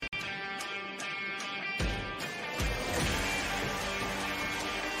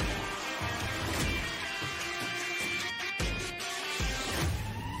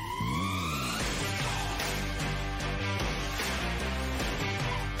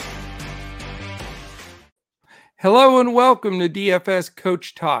Hello and welcome to DFS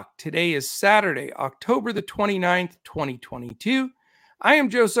Coach Talk. Today is Saturday, October the 29th, 2022. I am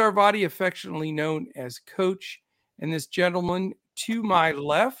Joe Sarvati, affectionately known as Coach, and this gentleman to my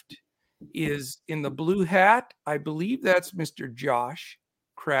left is in the blue hat. I believe that's Mr. Josh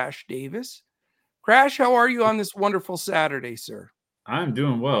Crash Davis. Crash, how are you on this wonderful Saturday, sir? I'm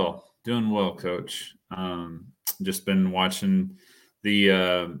doing well, Coach. Just been watching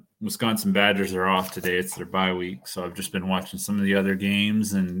the Wisconsin Badgers are off today. It's their bye week, so I've just been watching some of the other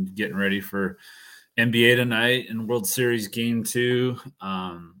games and getting ready for NBA tonight and World Series Game 2.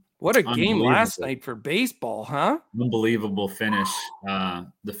 What a game last night for baseball, huh? Unbelievable finish.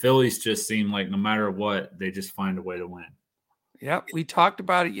 The Phillies just seem like no matter what, they just find a way to win. Yep, we talked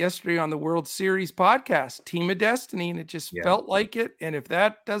about it yesterday on the World Series podcast, Team of Destiny, and it just felt like it. And if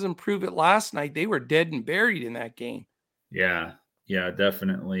that doesn't prove it last night, they were dead and buried in that game. Yeah,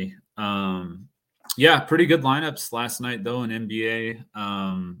 definitely. Pretty good lineups last night, though, in NBA,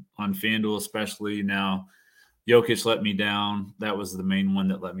 on FanDuel especially. Now, Jokic let me down. That was the main one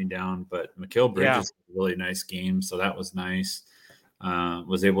that let me down. But Mikal Bridges had a really nice game, so that was nice.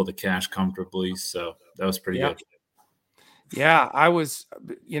 Was able to cash comfortably, so that was pretty good. Yeah, I was,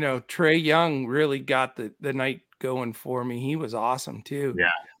 Trae Young really got the night going for me. He was awesome too. Yeah.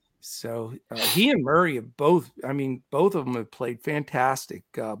 So he and Murray have both of them have played fantastic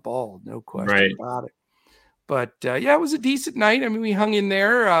ball, no question about it. But it was a decent night. I mean, we hung in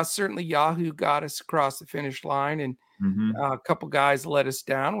there. Certainly Yahoo got us across the finish line, and a couple guys let us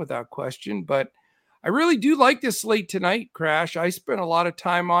down without question. But I really do like this slate tonight, Crash. I spent a lot of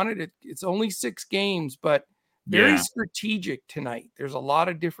time on it. It's only 6 games, but very strategic tonight. There's a lot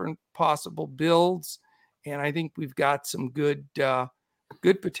of different possible builds, and I think we've got some good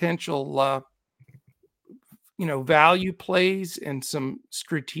potential, value plays and some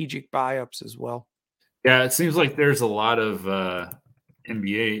strategic buy-ups as well. Yeah, it seems like there's a lot of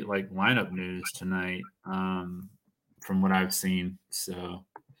NBA lineup news tonight, from what I've seen. So,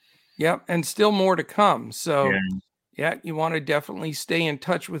 and still more to come. So, you want to definitely stay in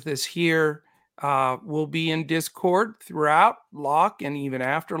touch with us here. We'll be in Discord throughout lock and even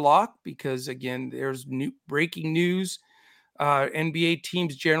after lock, because again, there's new breaking news. NBA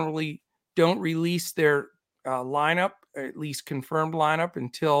teams generally don't release their lineup, or at least confirmed lineup,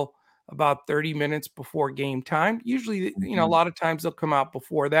 until about 30 minutes before game time. Usually, a lot of times they'll come out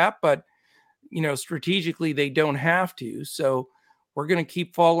before that, but strategically they don't have to. So we're going to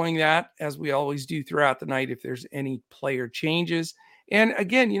keep following that, as we always do throughout the night, if there's any player changes. And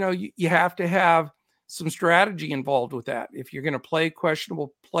again, you have to have some strategy involved with that. If you're going to play a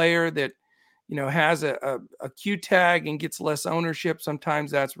questionable player that, has a Q tag and gets less ownership,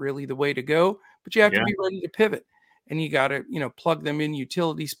 sometimes that's really the way to go. But you have to be ready to pivot, and you got to, plug them in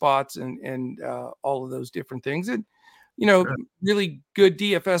utility spots and all of those different things. And, really good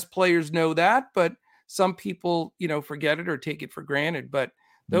DFS players know that, but some people, forget it or take it for granted. But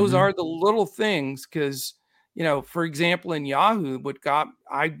those are the little things, because, for example, in Yahoo,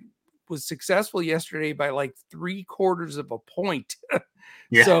 I was successful yesterday by like 3/4 of a point.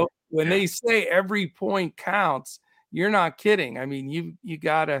 So when they say every point counts, you're not kidding. I mean, you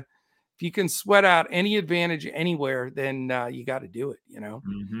gotta, if you can sweat out any advantage anywhere, then you got to do it,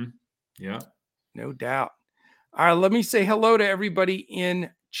 Yeah, no doubt. All right, let me say hello to everybody in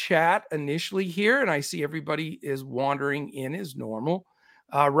chat initially here, and I see everybody is wandering in as normal.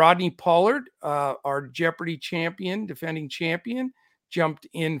 Rodney Pollard, our Jeopardy champion, defending champion, jumped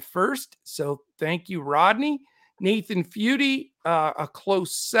in first. So thank you, Rodney. Nathan Feudy, a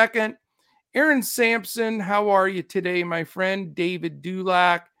close second. Aaron Sampson, how are you today, my friend? David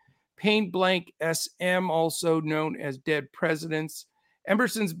Dulac, Pain Blank SM, also known as Dead Presidents.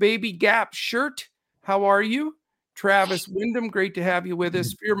 Emerson's Baby Gap Shirt, how are you? Travis Wyndham, great to have you with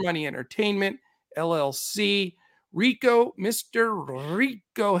us. Fear Money Entertainment, LLC. Rico, Mr.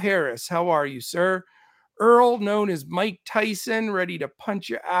 Rico Harris, how are you, sir? Earl, known as Mike Tyson, ready to punch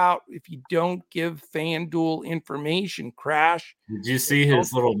you out if you don't give FanDuel information. Crash. Did you see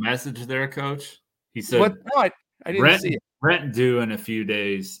his little message there, Coach? He said, "What? No, I didn't see it. Rent due in a few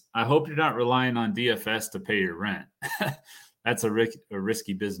days. I hope you're not relying on DFS to pay your rent." That's a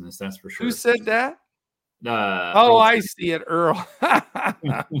risky business, that's for sure. Who said that? I see it, Earl.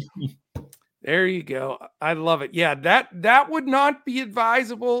 There you go. I love it. Yeah, that would not be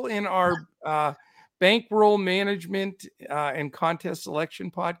advisable in our bankroll management and contest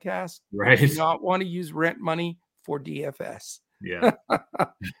selection podcast. Right. We do not want to use rent money for DFS. Yeah.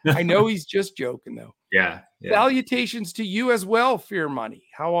 I know he's just joking, though. Yeah. Salutations to you as well, Fear Money.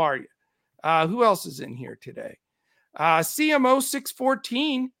 How are you? Who else is in here today? CMO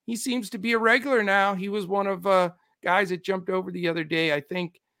 614, he seems to be a regular now. He was one of guys that jumped over the other day. I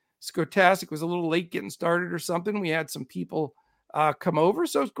think Skotastic was a little late getting started or something. We had some people come over.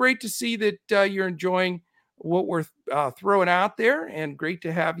 So it's great to see that you're enjoying what we're throwing out there, and great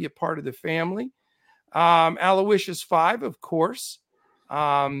to have you part of the family. Aloysius 5, of course.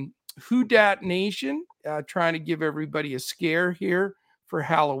 Who Dat Nation, trying to give everybody a scare here for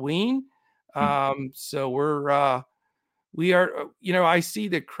Halloween. So we are, I see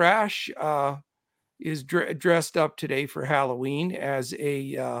that Crash is dressed up today for Halloween as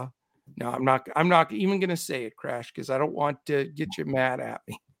a, no, I'm not even going to say it, Crash, because I don't want to get you mad at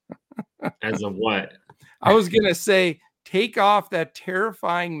me. As a what? I was going to say, take off that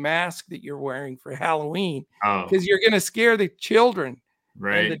terrifying mask that you're wearing for Halloween, because you're going to scare the children,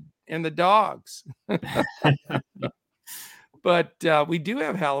 right, and the dogs. But we do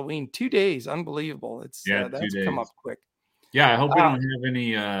have Halloween 2 days. Unbelievable. It's that's come up quick. Yeah, I hope we don't have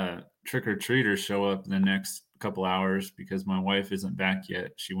any trick-or-treaters show up in the next couple hours, because my wife isn't back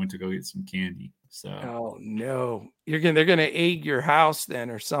yet. She went to go get some candy. So oh no, they're gonna egg your house then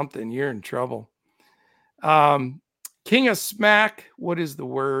or something. You're in trouble. King of Smack, what is the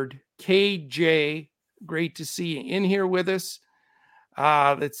word? KJ, great to see you in here with us.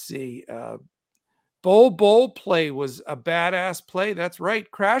 Let's see. Bowl play was a badass play. That's right.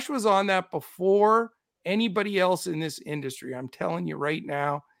 Crash was on that before anybody else in this industry. I'm telling you right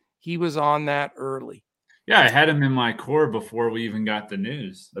now, he was on that early. Yeah, I had him in my core before we even got the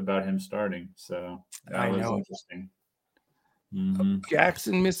news about him starting. So that was interesting. Mm-hmm.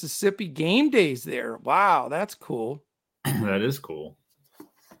 Jackson, Mississippi game days there. Wow, that's cool. That is cool.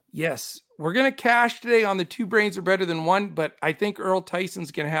 Yes, we're going to cash today on the 2 brains are better than 1, but I think Earl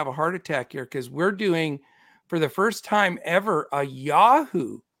Tyson's going to have a heart attack here, because we're doing, for the first time ever, a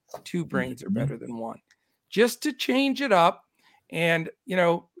Yahoo 2 brains are better than 1, just to change it up. And,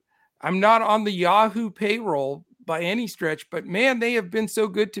 I'm not on the Yahoo payroll by any stretch, but man, they have been so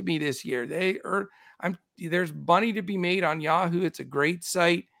good to me this year. There's money to be made on Yahoo. It's a great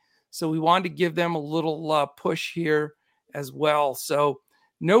site. So we wanted to give them a little push here as well. So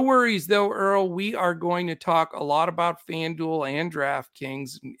no worries though, Earl. We are going to talk a lot about FanDuel and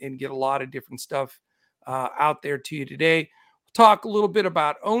DraftKings and get a lot of different stuff out there to you today. We'll talk a little bit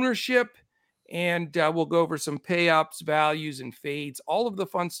about ownership, and we'll go over some pay-ups, values, and fades, all of the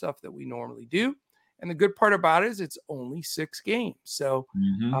fun stuff that we normally do. And the good part about it is it's only 6 games. So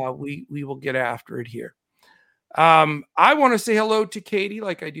we will get after it here. I want to say hello to Katie,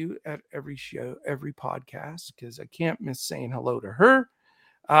 like I do at every show, every podcast, because I can't miss saying hello to her.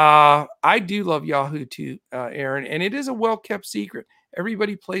 I do love Yahoo too, Aaron, and it is a well-kept secret.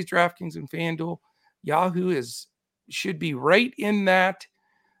 Everybody plays DraftKings and FanDuel. Yahoo should be right in that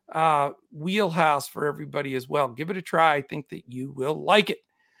wheelhouse for everybody as well. Give it a try. I think that you will like it.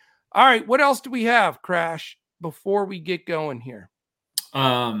 All right, what else do we have, Crash, before we get going here?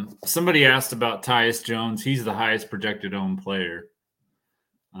 Somebody asked about Tyus Jones. He's the highest projected owned player.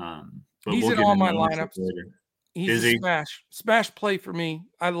 But he's in all my lineups. Later. He's a smash play for me.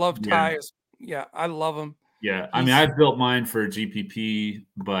 I love Tyus. Yeah, I love him. Yeah, I mean, I've built mine for GPP,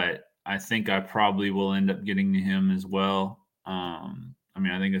 but I think I probably will end up getting to him as well. I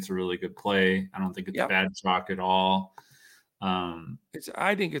mean, I think it's a really good play. I don't think it's bad chalk at all.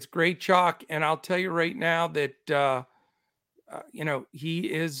 I think it's great chalk, and I'll tell you right now that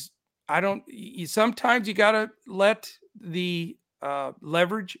he is. Sometimes you got to let the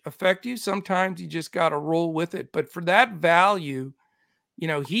leverage affect you. Sometimes you just got to roll with it. But for that value,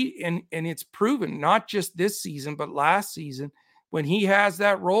 he and it's proven not just this season, but last season, when he has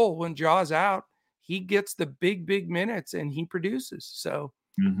that role, when Jaw's out, he gets the big minutes and he produces. So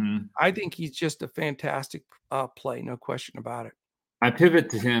I think he's just a fantastic play. No question about it. My pivot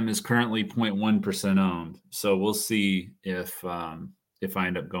to him is currently 0.1% owned. So we'll see if I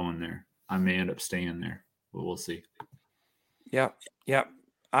end up going there. I may end up staying there, but we'll see. Yeah.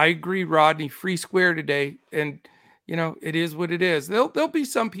 I agree, Rodney. Free square today. And, it is what it is. There'll be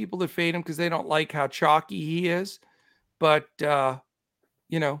some people that fade him because they don't like how chalky he is. But, I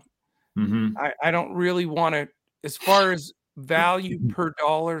don't really want to, as far as value per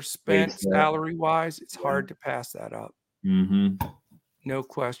dollar spent salary-wise, it's hard to pass that up. No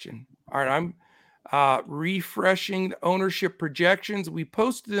question. All right, I'm refreshing the ownership projections. We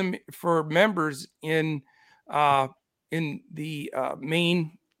posted them for members in the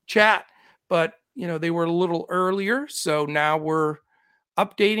main chat, but they were a little earlier, so now we're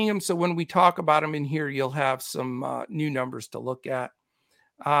updating them. So when we talk about them in here, you'll have some new numbers to look at.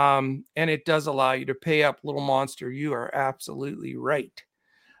 And it does allow you to pay up, Little Monster. You are absolutely right.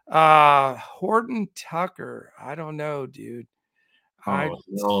 Horton Tucker. I don't know, dude. Oh,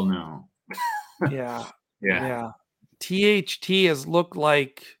 hell no. Yeah. Yeah. Yeah. THT has looked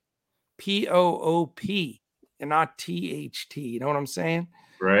like POOP and not THT. You know what I'm saying?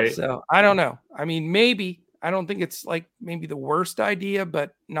 Right. So I don't know. I mean, maybe. I don't think it's like maybe the worst idea,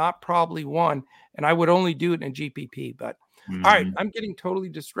 but not probably one. And I would only do it in a GPP. But all right, I'm getting totally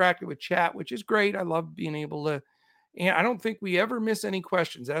distracted with chat, which is great. I love being able to. And I don't think we ever miss any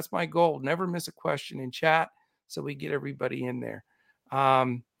questions. That's my goal. Never miss a question in chat. So we get everybody in there.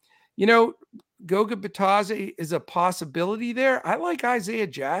 You know, Goga Bataze is a possibility there. I like Isaiah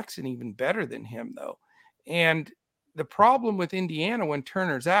Jackson even better than him, though. And the problem with Indiana when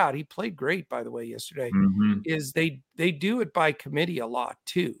Turner's out, he played great, by the way, yesterday, is they do it by committee a lot,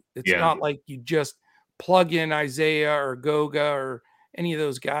 too. It's not like you just plug in Isaiah or Goga or any of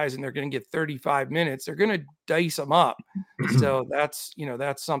those guys and they're going to get 35 minutes. They're going to dice them up. So that's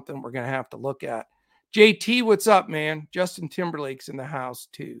something we're going to have to look at. JT, what's up, man? Justin Timberlake's in the house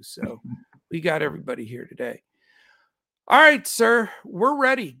too. So we got everybody here today. All right, sir, we're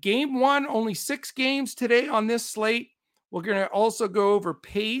ready. Game one, only 6 games today on this slate. We're going to also go over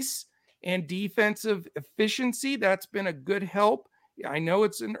pace and defensive efficiency. That's been a good help. I know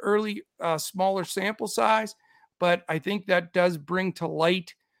it's an early, smaller sample size, but I think that does bring to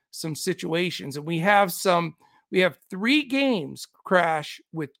light some situations. And we have 3 games, Crash,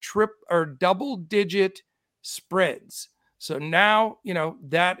 with double-digit spreads. So now,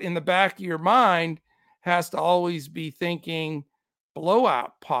 that in the back of your mind has to always be thinking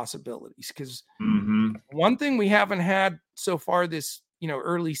blowout possibilities. Because one thing we haven't had so far this,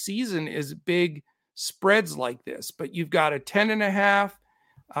 early season is big spreads like this. But you've got a 10.5,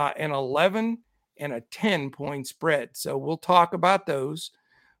 an 11, and a 10-point spread. So we'll talk about those.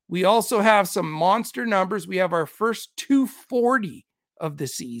 We also have some monster numbers. We have our first 240 of the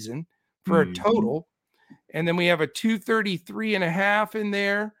season for a total. And then we have a 233.5 in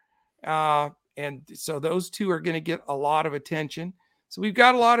there. And so those two are going to get a lot of attention. So we've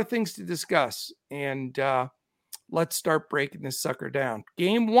got a lot of things to discuss. And let's start breaking this sucker down.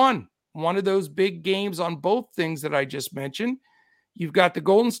 Game one of those big games on both things that I just mentioned. You've got the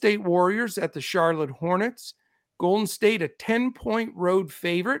Golden State Warriors at the Charlotte Hornets. Golden State, a 10-point road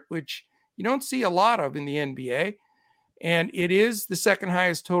favorite, which you don't see a lot of in the NBA. And it is the second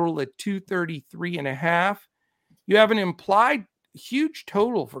highest total at 233.5. You have an implied huge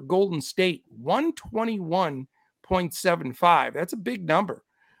total for Golden State, 121.75. That's a big number.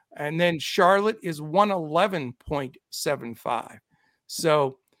 And then Charlotte is 111.75.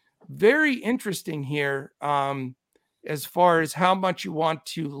 So very interesting here as far as how much you want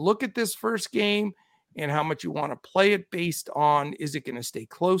to look at this first game and how much you want to play it based on, is it going to stay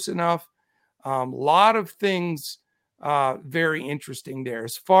close enough? A lot of things very interesting there.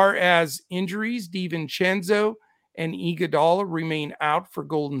 As far as injuries, DiVincenzo and Iguodala remain out for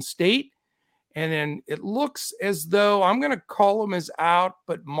Golden State. And then it looks as though, I'm going to call them as out,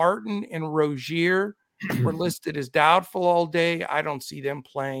 but Martin and Rozier were listed as doubtful all day. I don't see them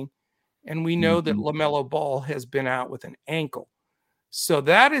playing. And we know that LaMelo Ball has been out with an ankle. So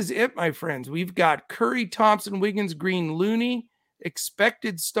that is it, my friends. We've got Curry, Thompson, Wiggins, Green, Looney,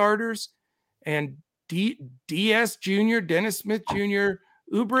 expected starters, and DS Jr., Dennis Smith Jr.,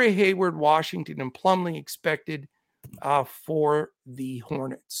 Oubre, Hayward, Washington, and Plumlee expected for the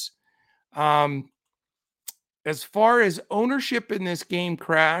Hornets. As far as ownership in this game,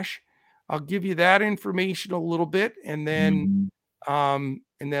 Crash, I'll give you that information a little bit, and then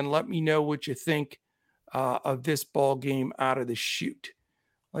let me know what you think of this ball game out of the chute.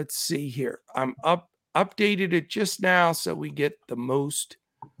 Let's see here. I'm updated it just now so we get the most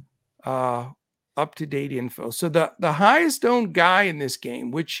up-to-date info. So the highest owned guy in this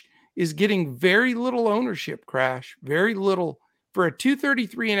game, which is getting very little ownership, Crash, very little, for a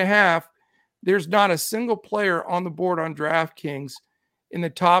 233.5, there's not a single player on the board on DraftKings in the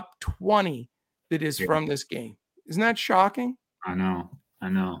top 20 that is from this game. Isn't that shocking? I know.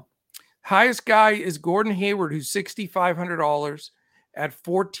 Highest guy is Gordon Hayward, who's $6,500 at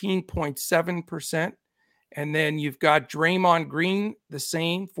 14.7%. And then you've got Draymond Green, the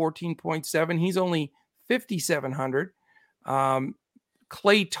same, 14.7. He's only $5,700.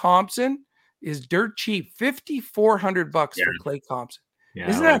 Klay Thompson is dirt cheap, $5,400 for Klay Thompson. Yeah,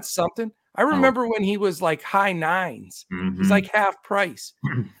 isn't that something? I remember when he was like high nines. He's like half price.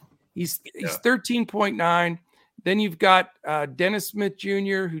 He's 13.9. Then you've got Dennis Smith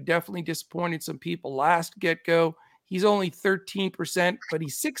Jr., who definitely disappointed some people last get-go. He's only 13%, but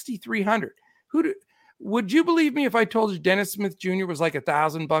he's $6,300. Would you believe me if I told you Dennis Smith Jr. was like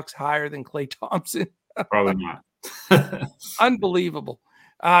 $1,000 higher than Klay Thompson? Probably not. Unbelievable.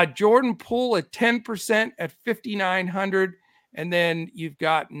 Jordan Poole at 10% at 5,900. And then you've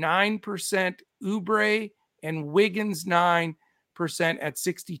got 9% Oubre and Wiggins 9% at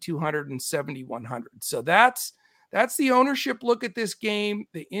 6,200 and 7,100. So that's the ownership look at this game,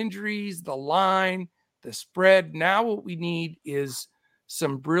 the injuries, the line, the spread. Now what we need is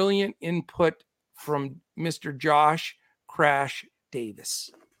some brilliant input from Mr. Josh Crash Davis.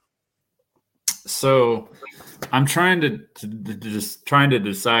 So I'm trying to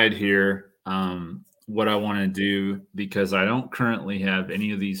decide here what I want to do, because I don't currently have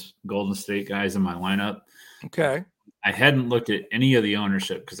any of these Golden State guys in my lineup. Okay. I hadn't looked at any of the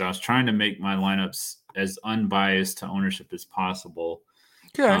ownership because I was trying to make my lineups as unbiased to ownership as possible.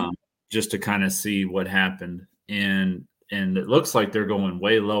 Okay. Just to kind of see what happened. And it looks like they're going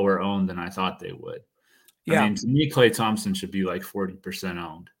way lower owned than I thought they would. Yeah. I mean, to me, Klay Thompson should be like 40%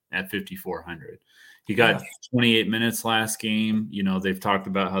 owned at 5,400. He got 28 minutes last game. You know, they've talked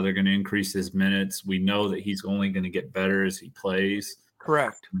about how they're going to increase his minutes. We know that he's only going to get better as he plays.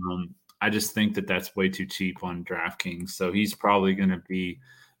 Correct. I just think that that's way too cheap on DraftKings. So he's probably going to be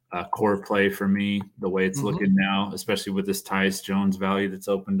a core play for me the way it's looking now, especially with this Tyus Jones value that's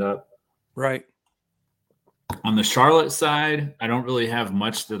opened up. Right. On the Charlotte side, I don't really have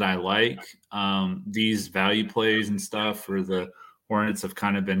much that I like. These value plays and stuff for the Hornets have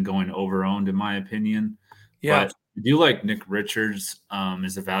kind of been going over-owned, in my opinion. Yeah. But I do like Nick Richards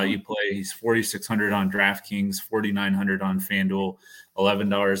as a value play. He's 4,600 on DraftKings, 4,900 on FanDuel,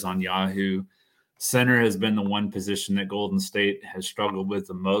 $11 on Yahoo. Center has been the one position that Golden State has struggled with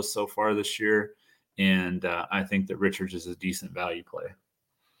the most so far this year. And I think that Richards is a decent value play.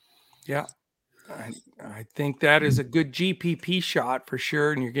 Yeah. I think that is a good GPP shot for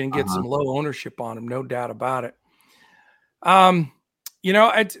sure. And you're going to get some low ownership on him. No doubt about it. You know,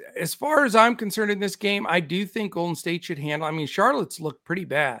 as far as I'm concerned in this game, I do think Golden State should handle. I mean, Charlotte's look pretty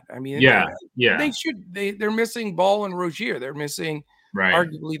bad. I mean, they should. They're missing Ball and Rozier. They're missing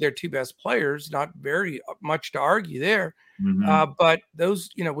arguably their two best players. Not very much to argue there. But those,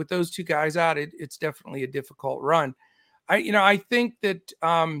 you know, with those two guys out, it's definitely a difficult run. I think that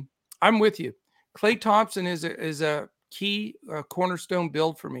I'm with you. Klay Thompson is a key cornerstone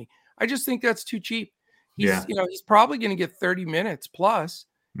build for me. I just think that's too cheap. He's probably going to get 30 minutes plus,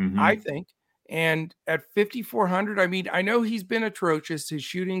 I think. And at 5,400, I mean, I know he's been atrocious. His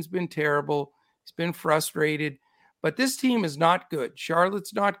shooting's been terrible. He's been frustrated, but this team is not good.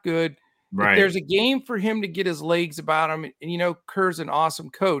 Charlotte's not good. If there's a game for him to get his legs about him, and you know, Kerr's an awesome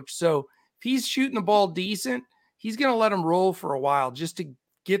coach. So if he's shooting the ball decent, he's going to let him roll for a while just to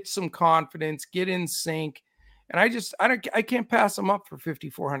get some confidence, get in sync. And I can't pass him up for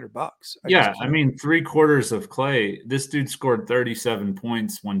 $5,400. I mean, 3/4 of Klay. This dude scored 37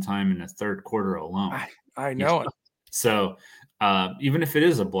 points one time in the third quarter alone. I know it. So even if it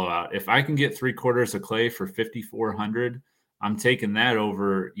is a blowout, if I can get 3/4 of Klay for 5,400, I'm taking that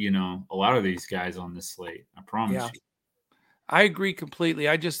over, you know, a lot of these guys on this slate. I promise you. I agree completely.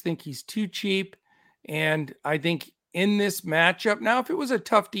 I just think he's too cheap. And I think in this matchup, now, if it was a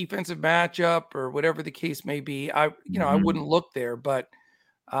tough defensive matchup or whatever the case may be, I wouldn't look there, but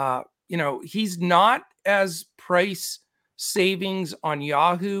he's not as price savings on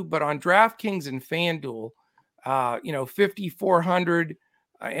Yahoo, but on DraftKings and FanDuel, 5,400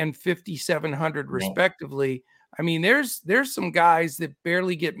 and 5,700 respectively. I mean, there's some guys that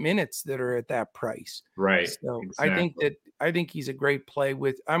barely get minutes that are at that price. Right. So exactly. I think he's a great play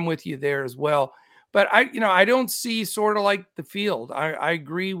I'm with you there as well. But I don't see sort of like the field. I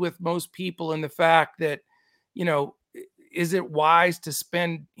agree with most people in the fact that, is it wise to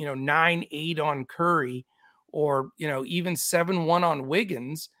spend, 9-8 on Curry or, even 7-1 on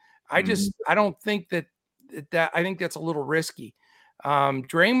Wiggins? I don't think that I think that's a little risky.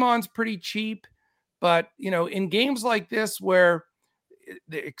 Draymond's pretty cheap, but, in games like this where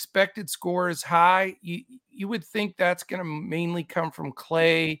the expected score is high, you would think that's going to mainly come from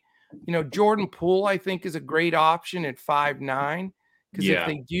Klay. Jordan Poole, I think, is a great option at 5'9", because if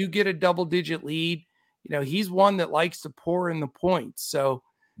they do get a double-digit lead, he's one that likes to pour in the points. So,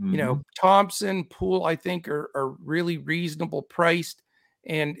 Thompson, Poole, I think, are really reasonable priced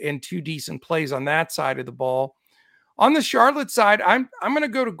and two decent plays on that side of the ball. On the Charlotte side, I'm going to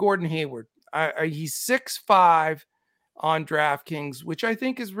go to Gordon Hayward. He's 6'5" on DraftKings, which I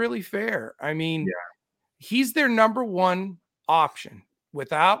think is really fair. I mean, he's their number one option.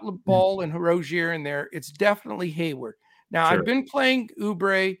 Without Ball and Rozier in there, it's definitely Hayward. Now, I've been playing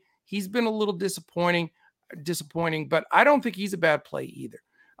Oubre. He's been a little disappointing, but I don't think he's a bad play either.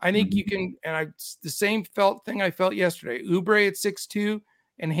 I think you can, and the same thing I felt yesterday. Oubre at 6'2"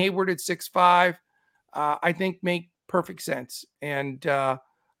 and Hayward at 6'5", I think make perfect sense. And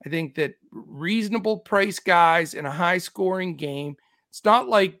I think that reasonable price guys in a high scoring game. It's not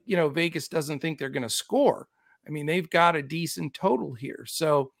like, Vegas doesn't think they're going to score. I mean, they've got a decent total here.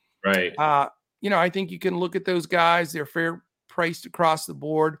 So, right. I think you can look at those guys. They're fair priced across the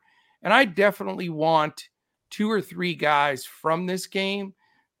board. And I definitely want 2 or 3 guys from this game,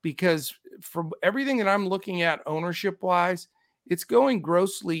 because from everything that I'm looking at ownership wise, it's going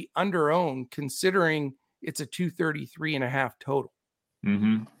grossly under owned considering it's a 233.5 total.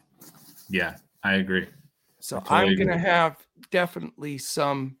 Mm-hmm. Yeah, I agree. So I'm going to have definitely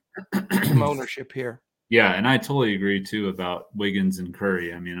some ownership here. Yeah, and I totally agree too about Wiggins and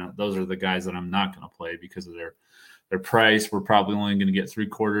Curry. I mean, those are the guys that I'm not going to play because of their price. We're probably only going to get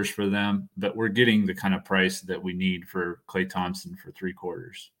 3/4 for them, but we're getting the kind of price that we need for Klay Thompson for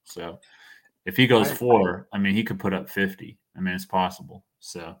 3/4. So if he goes 4, I mean, he could put up 50. I mean, it's possible.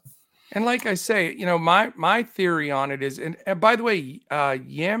 So, and like I say, my theory on it is, and by the way,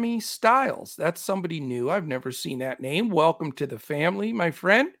 Yami Styles, that's somebody new. I've never seen that name. Welcome to the family, my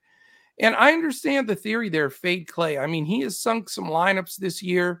friend. And I understand the theory there, fade Klay. I mean, he has sunk some lineups this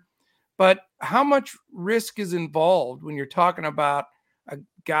year, but how much risk is involved when you're talking about a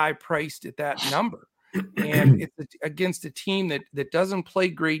guy priced at that number? And it's against a team that doesn't play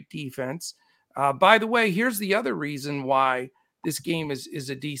great defense. By the way, here's the other reason why this game is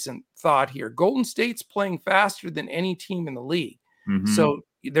a decent thought here. Golden State's playing faster than any team in the league. Mm-hmm. So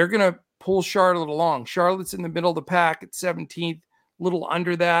they're going to pull Charlotte along. Charlotte's in the middle of the pack at 17th, a little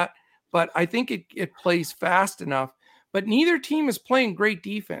under that. But I think it plays fast enough. But neither team is playing great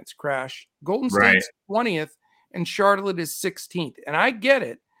defense, Crash. Golden State's 20th and Charlotte is 16th. And I get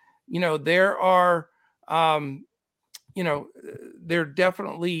it. There are, they're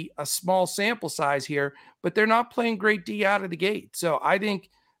definitely a small sample size here, but they're not playing great D out of the gate. So I think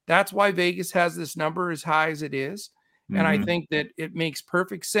that's why Vegas has this number as high as it is. Mm-hmm. And I think that it makes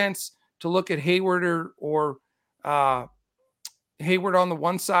perfect sense to look at Hayward or Hayward on the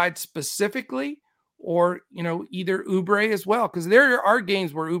one side specifically, or, either Oubre as well. Because there are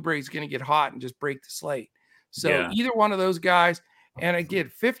games where Oubre is going to get hot and just break the slate. So either one of those guys. And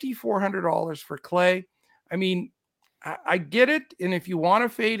again, $5,400 for Klay. I mean, I get it. And if you want to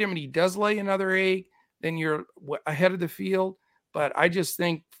fade him and he does lay another egg, then you're ahead of the field. But I just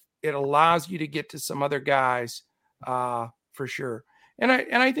think it allows you to get to some other guys for sure. And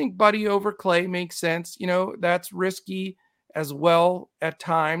I think Buddy over Klay makes sense. That's risky as well at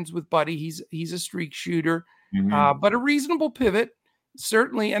times with Buddy. He's a streak shooter, but a reasonable pivot,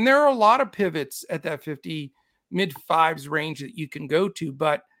 certainly. And there are a lot of pivots at that 50 mid-5s range that you can go to.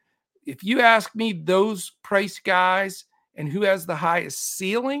 But if you ask me those price guys and who has the highest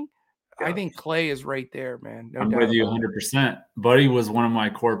ceiling, I think Klay is right there, man. No I'm doubt with you 100%. Buddy was one of my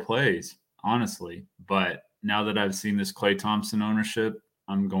core plays, honestly. But now that I've seen this Klay Thompson ownership,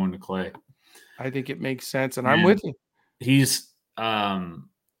 I'm going to Klay. I think it makes sense, and I'm with you. He's 13%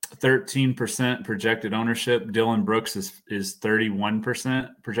 projected ownership. Dillon Brooks is 31%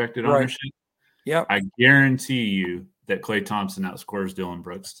 projected ownership. Yeah, I guarantee you that Klay Thompson outscores Dillon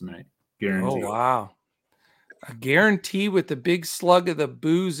Brooks tonight. Guarantee. Oh, wow. A guarantee with the big slug of the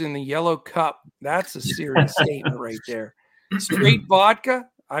booze in the yellow cup. That's a serious statement right there. Straight vodka,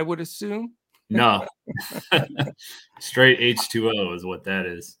 I would assume. No. Straight H2O is what that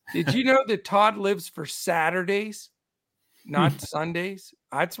is. Did you know that Todd lives for Saturdays, not Sundays?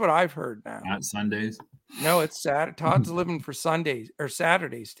 That's what I've heard now. Not Sundays? No, it's Saturday. Todd's living for Sundays or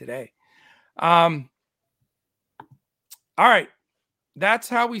Saturdays today. All right. That's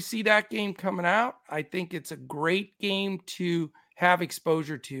how we see that game coming out. I think it's a great game to have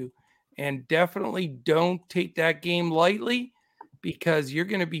exposure to, and definitely don't take that game lightly, because you're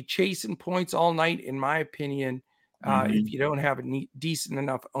going to be chasing points all night, in my opinion, if you don't have a decent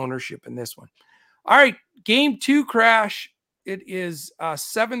enough ownership in this one. All right, game 2, Crash. It is a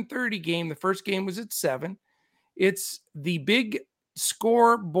 7:30 game. The first game was at 7. It's the big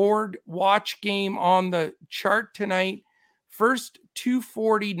scoreboard watch game on the chart tonight. First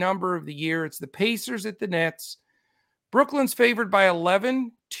 240 number of the year. It's the Pacers at the Nets. Brooklyn's favored by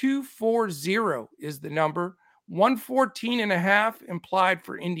 11. 240 is the number. 114.5 implied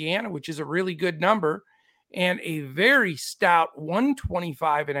for Indiana, which is a really good number, and a very stout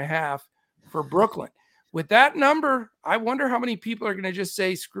 125.5 for Brooklyn. With that number, I wonder how many people are going to just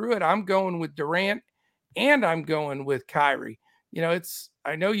say, screw it, I'm going with Durant and I'm going with Kyrie.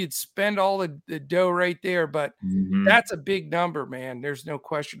 I know you'd spend all the dough right there, but that's a big number, man. There's no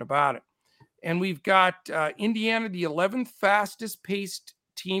question about it. And we've got Indiana, the 11th fastest paced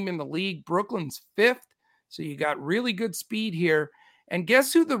team in the league. Brooklyn's 5th. So you got really good speed here. And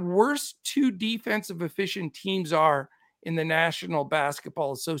guess who the worst 2 defensive efficient teams are in the National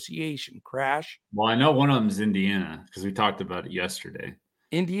Basketball Association, Crash? Well, I know one of them is Indiana because we talked about it yesterday.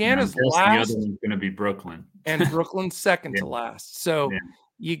 Indiana's the last. other one's going to be Brooklyn. And Brooklyn's second to last. So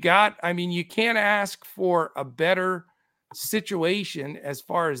you can't ask for a better situation as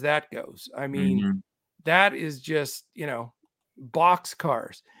far as that goes. I mean, that is just,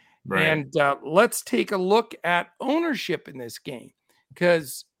 boxcars. Right. And let's take a look at ownership in this game,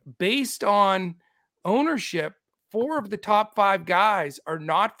 because based on ownership, 4 of the top 5 guys are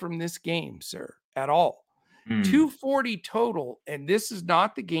not from this game, sir, at all. 240 total, and this is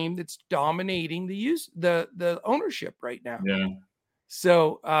not the game that's dominating the ownership right now. Yeah.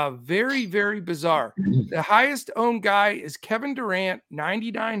 So very, very bizarre. The highest owned guy is Kevin Durant,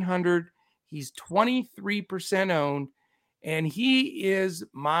 9,900. He's 23% owned, and he is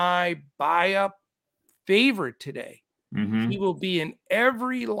my buy-up favorite today. He will be in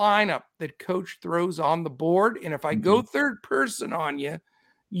every lineup that coach throws on the board. And if I go third person on you,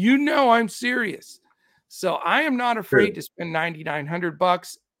 I'm serious. So I am not afraid to spend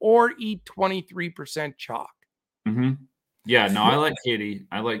 $9,900 or eat 23% chalk. Yeah, no, I like KD.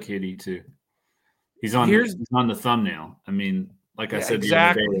 I like KD too. He's on the thumbnail. I mean, like I said the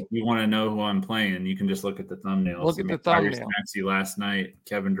other day, if you want to know who I'm playing, you can just look at the thumbnail. Look at the thumbnail. Maxey last night,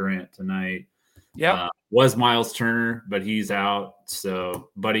 Kevin Durant tonight. Yeah, was Miles Turner, but he's out. So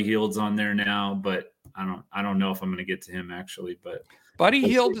Buddy Hield's on there now, but I don't know if I'm going to get to him actually. But Buddy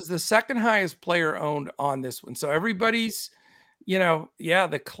Hield is the second highest player owned on this one. So everybody's,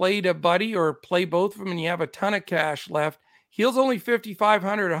 the Clay to Buddy, or play both of them and you have a ton of cash left. Hield's only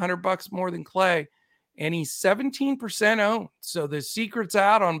 $5,500, $100 more than Clay, and he's 17% owned. So the secret's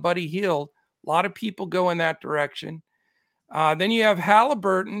out on Buddy Hield. A lot of people go in that direction. Then you have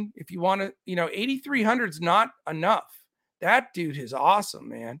Halliburton. If you want to, 8,300 is not enough. That dude is awesome,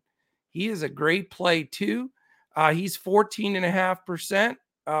 man. He is a great play too. He's 14.5%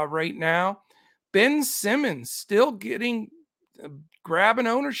 right now. Ben Simmons still grabbing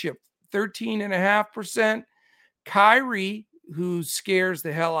ownership, 13.5%. Kyrie, who scares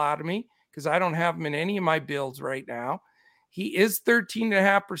the hell out of me because I don't have him in any of my builds right now. He is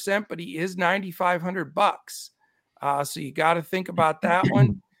 13.5%, but he is $9,500. So you got to think about that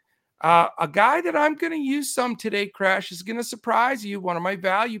one. A guy that I'm going to use some today, Crash, is going to surprise you. One of my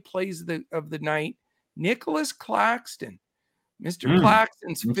value plays of the night, Nicholas Claxton. Mr.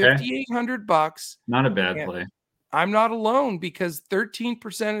 Claxton's $5,800. Not a bad play. I'm not alone because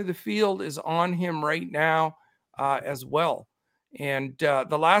 13% of the field is on him right now as well. And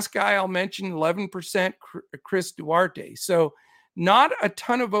the last guy I'll mention, 11%, Chris Duarte. So not a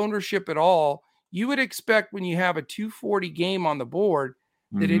ton of ownership at all. You would expect when you have a 240 game on the board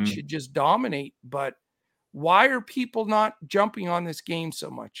that it should just dominate. But why are people not jumping on this game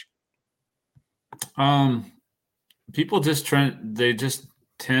so much? People just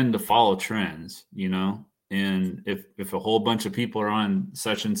tend to follow trends, and if a whole bunch of people are on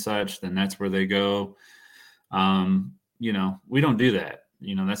such and such, then that's where they go. We don't do that.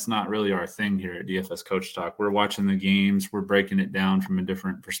 That's not really our thing here at DFS Coach Talk. We're watching the games, we're breaking it down from a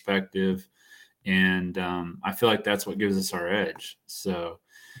different perspective. And I feel like that's what gives us our edge. So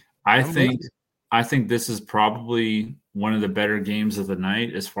I think this is probably one of the better games of the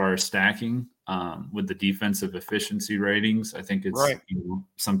night as far as stacking with the defensive efficiency ratings. I think it's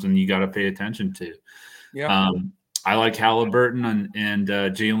something you got to pay attention to. Yeah. I like Halliburton and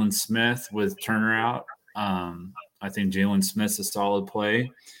Jalen Smith with Turner out. I think Jalen Smith's a solid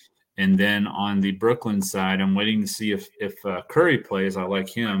play. And then on the Brooklyn side, I'm waiting to see if Curry plays. I like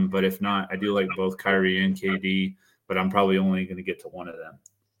him, but if not, I do like both Kyrie and KD, but I'm probably only going to get to one of them.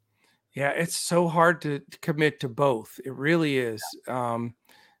 Yeah, it's so hard to commit to both. It really is.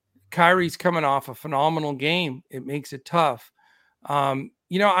 Kyrie's coming off a phenomenal game. It makes it tough.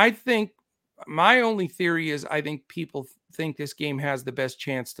 I think my only theory is I think people think this game has the best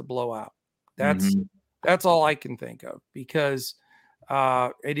chance to blow out. That's all I can think of because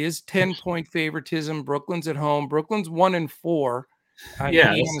it is 10-point favoritism. Brooklyn's at home. Brooklyn's 1-4.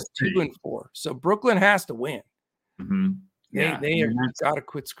 Indiana's 2-4. So Brooklyn has to win. They have got to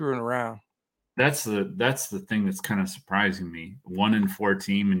quit screwing around. That's the thing that's kind of surprising me. 1-4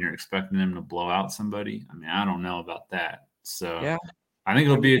 team, and you're expecting them to blow out somebody. I mean, I don't know about that. So yeah. I think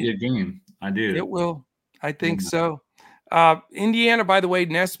it'll be a good game. I do. It will. I think so. Indiana, by the way,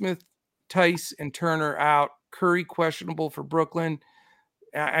 Nesmith, Tice, and Turner out. Curry questionable for Brooklyn.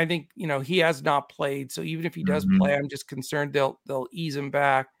 I think he has not played, so even if he does play, I'm just concerned they'll ease him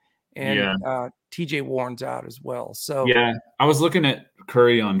back. And TJ Warren's out as well. So yeah, I was looking at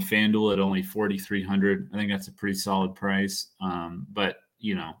Curry on FanDuel at only 4,300. I think that's a pretty solid price. But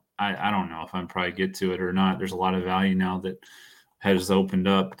I don't know if I'm probably get to it or not. There's a lot of value now that has opened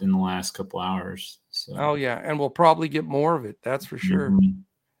up in the last couple hours. So. Oh yeah, and we'll probably get more of it. That's for sure. Mm-hmm.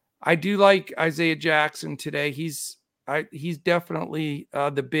 I do like Isaiah Jackson today. He's definitely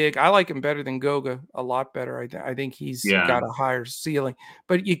the big. I like him better than Goga, a lot better. I think he's got a higher ceiling.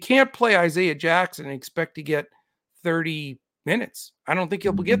 But you can't play Isaiah Jackson and expect to get 30 minutes. I don't think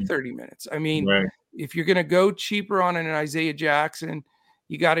he'll get 30 minutes. I mean, if you're going to go cheaper on an Isaiah Jackson,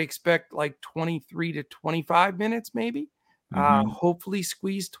 you got to expect like 23 to 25 minutes, maybe. Hopefully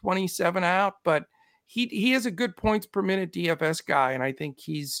squeeze 27 out. But he is a good points per minute DFS guy, and I think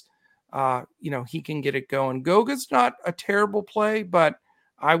he's he can get it going. Goga's not a terrible play, but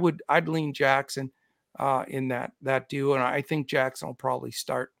I'd lean Jackson in that duo, and I think Jackson will probably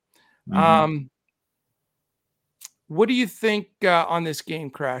start. What do you think on this game,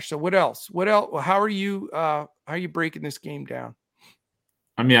 Crash? So what else? How are you breaking this game down?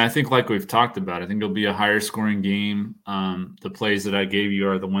 I mean, I think like we've talked about, I think it'll be a higher scoring game. The plays that I gave you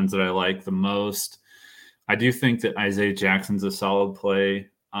are the ones that I like the most. I do think that Isaiah Jackson's a solid play,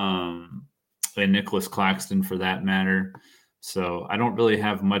 and Nicholas Claxton for that matter. So I don't really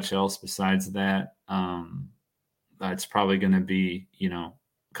have much else besides that. That's probably going to be, a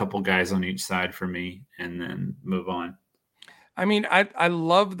couple guys on each side for me and then move on. I mean, I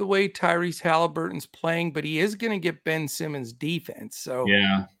love the way Tyrese Halliburton's playing, but he is going to get Ben Simmons defense. So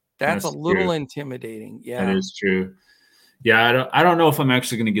yeah, that's a little intimidating. Yeah, that is true. Yeah, I don't know if I'm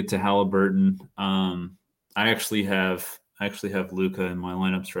actually going to get to Halliburton. I actually have Luka in my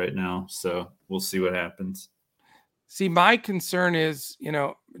lineups right now, so we'll see what happens. See, my concern is,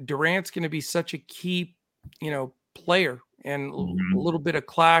 Durant's going to be such a key, player, and a little bit of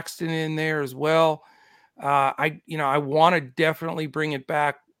Claxton in there as well. I want to definitely bring it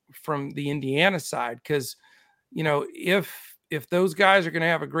back from the Indiana side because, if those guys are going to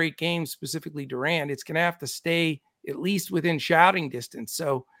have a great game, specifically Durant, it's going to have to stay at least within shouting distance.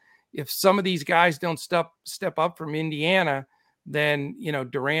 So if some of these guys don't step up from Indiana, then,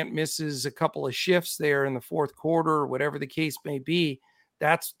 Durant misses a couple of shifts there in the fourth quarter or whatever the case may be.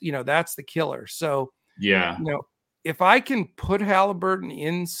 That's the killer. So, yeah, if I can put Halliburton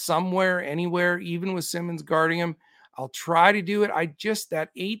in somewhere, anywhere, even with Simmons guarding him, I'll try to do it. That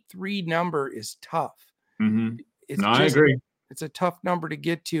 8-3 number is tough. I agree. It's a tough number to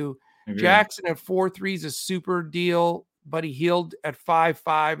get to. Jackson at 4-3 is a super deal. Buddy Hield at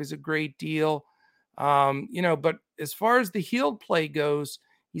 5-5 is a great deal. But as far as the Hield play goes,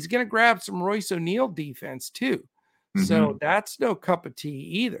 he's going to grab some Royce O'Neal defense too. So that's no cup of tea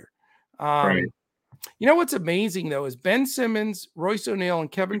either. Right. What's amazing though is Ben Simmons, Royce O'Neal,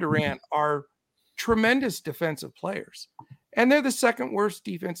 and Kevin Durant are tremendous defensive players. And they're the second worst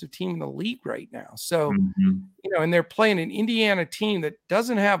defensive team in the league right now. So, and they're playing an Indiana team that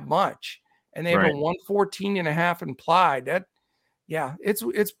doesn't have much, and they have a 114.5 implied.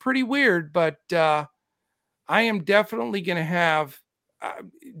 It's pretty weird, but I am definitely going to have,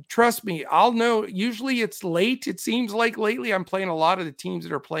 trust me, I'll know. Usually it's late. It seems like lately I'm playing a lot of the teams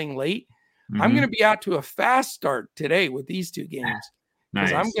that are playing late. I'm going to be out to a fast start today with these two games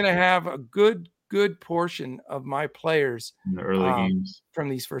because I'm going to have a good portion of my players in the early games from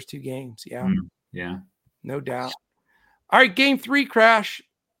these first two games. Yeah. Yeah. No doubt. All right. Game 3, Crash.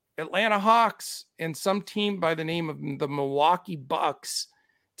 Atlanta Hawks and some team by the name of the Milwaukee Bucks.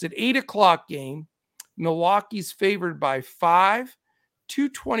 It's an 8:00 game. Milwaukee's favored by 5,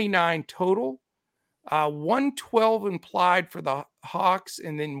 229 total. 112 implied for the Hawks,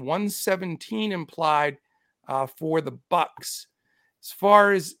 and then 117 implied for the Bucks. As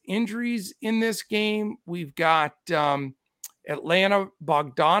far as injuries in this game, we've got Atlanta.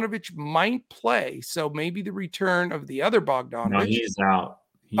 Bogdanovich might play, so maybe the return of the other Bogdanovich. No, he's out.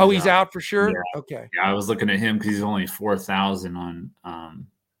 He's out for sure? Yeah. Okay. Yeah, I was looking at him because he's only 4,000 on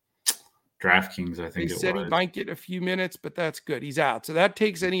DraftKings, I think he said he might get a few minutes, but that's good. He's out. So that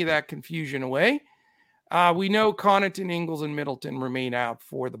takes any of that confusion away. We know Connaughton, Ingles, and Middleton remain out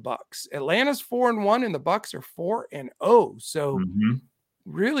for the Bucks. Atlanta's 4-1, and the Bucks are 4-0. So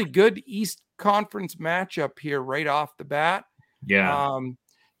really good East Conference matchup here right off the bat. Yeah.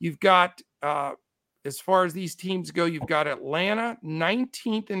 You've got, as far as these teams go, you've got Atlanta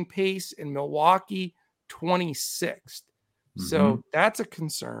 19th in pace and Milwaukee 26th. So that's a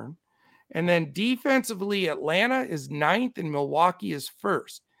concern. And then defensively, Atlanta is 9th and Milwaukee is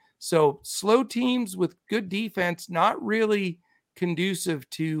 1st. So slow teams with good defense, not really conducive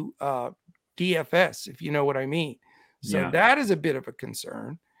to DFS, if you know what I mean. So that is a bit of a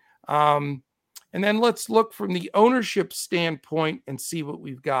concern. And then let's look from the ownership standpoint and see what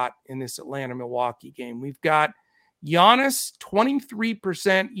we've got in this Atlanta-Milwaukee game. We've got Giannis,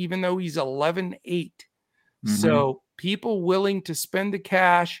 23%, even though he's 11-8. Mm-hmm. So people willing to spend the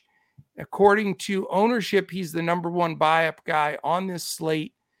cash. According to ownership, he's the number one buy-up guy on this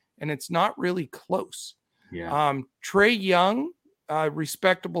slate, and it's not really close. Yeah. Trae Young,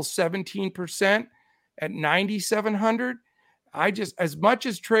 respectable 17% at 9,700. As much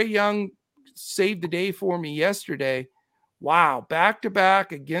as Trae Young saved the day for me yesterday, wow,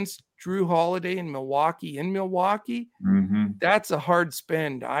 back-to-back against Jrue Holiday in Milwaukee. Mm-hmm. That's a hard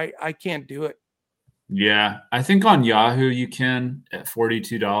spend. I can't do it. Yeah, I think on Yahoo you can at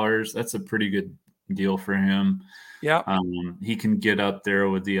 $42. That's a pretty good deal for him. Yeah. He can get up there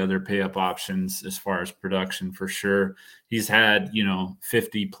with the other pay up options as far as production for sure. He's had,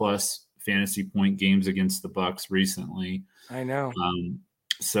 50 plus fantasy point games against the Bucks recently. I know.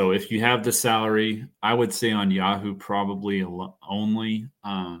 So if you have the salary, I would say on Yahoo probably only.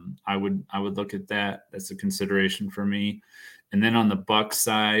 I would look at that. That's a consideration for me. And then on the Bucks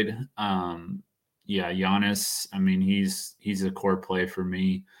side, Giannis. I mean, he's a core play for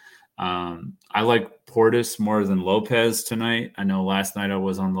me. I like Portis more than Lopez tonight. I know last night I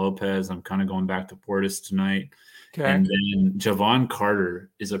was on Lopez. I'm kind of going back to Portis tonight. Okay. And then Javon Carter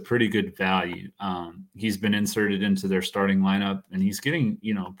is a pretty good value. He's been inserted into their starting lineup, and he's getting,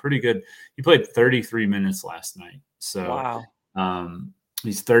 pretty good. He played 33 minutes last night. So wow.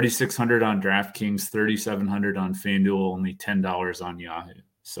 He's 3,600 on DraftKings, 3,700 on FanDuel, only $10 on Yahoo.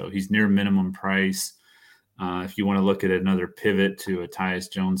 So he's near minimum price. If you want to look at another pivot to a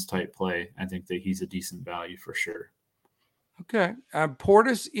Tyus Jones type play, I think that he's a decent value for sure. Okay.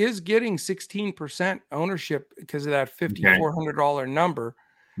 Portis is getting 16% ownership because of that $5,400 number.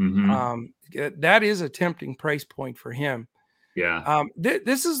 Mm-hmm. That is a tempting price point for him. Yeah.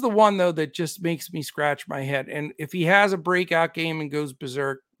 This is the one, though, that just makes me scratch my head. And if he has a breakout game and goes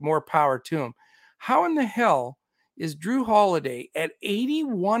berserk, more power to him. How in the hell is Jrue Holiday at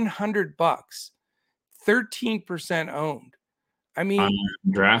 $8,100, 13% owned? I mean,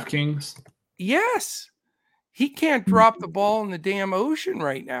 DraftKings? Yes. He can't drop the ball in the damn ocean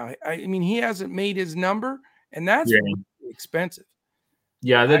right now. I mean, he hasn't made his number, and that's really expensive.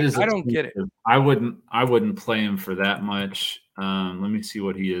 Yeah, that is. I don't get it. I wouldn't play him for that much. Let me see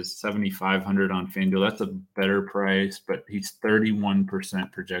what he is. 7,500 on FanDuel. That's a better price, but he's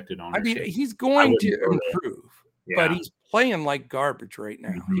 31% projected ownership. I mean, he's going to improve, but he's playing like garbage right now.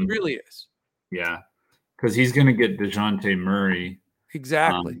 Mm-hmm. He really is. Yeah, because he's going to get DeJounte Murray.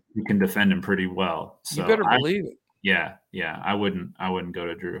 Exactly. He can defend him pretty well. So you better believe it. Yeah. I wouldn't go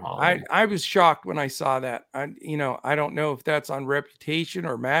to Jrue Holiday. I was shocked when I saw that. I don't know if that's on reputation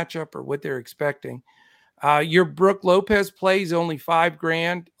or matchup or what they're expecting. Your Brook Lopez plays only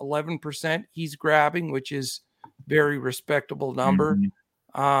 $5,000, 11% he's grabbing, which is very respectable number.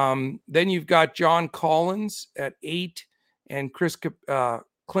 Mm-hmm. Then you've got John Collins at 8 and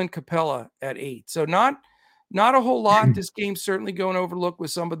Clint Capella at 8. So not a whole lot. This game's certainly going overlooked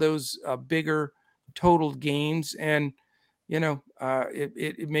with some of those bigger totaled games. And,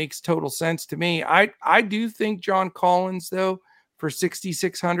 it makes total sense to me. I do think John Collins, though, for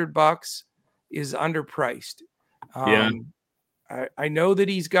 $6,600 is underpriced. I know that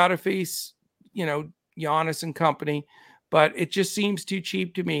he's got to face, Giannis and company, but it just seems too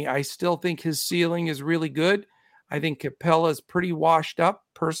cheap to me. I still think his ceiling is really good. I think Capella is pretty washed up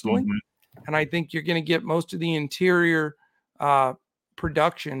personally. Mm-hmm. And I think you're going to get most of the interior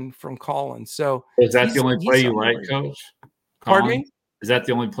production from Collins. So is that the only play you like, Coach? Pardon me? Is that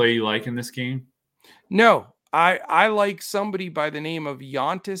the only play you like in this game? No, I like somebody by the name of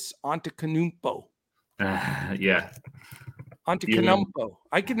Giannis Antetokounmpo. Yeah. Antetokounmpo.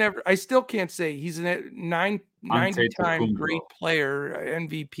 I still can't say. He's a 90-time great player,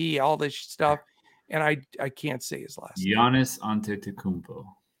 MVP, all this stuff. And I can't say his last name. Giannis Antetokounmpo.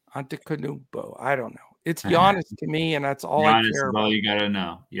 Antetokounmpo. I don't know. It's Giannis to me, and that's all I care about. All you gotta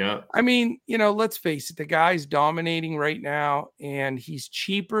know. Yep. I mean, let's face it. The guy's dominating right now, and he's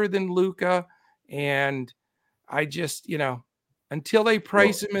cheaper than Luka. And I just, until they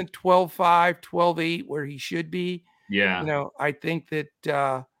price him at 12.5, 12.8, where he should be. Yeah. I think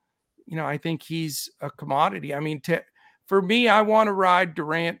that, I think he's a commodity. I mean, for me, I want to ride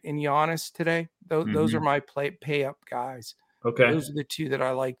Durant and Giannis today. Those are my pay up guys. Okay. Those are the two that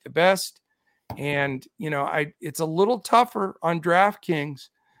I like the best. And, it's a little tougher on DraftKings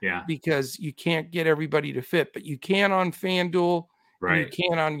because you can't get everybody to fit, but you can on FanDuel, right? And you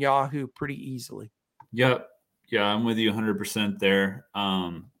can on Yahoo pretty easily. Yep. Yeah, I'm with you 100% there.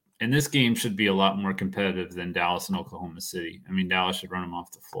 And this game should be a lot more competitive than Dallas and Oklahoma City. I mean, Dallas should run them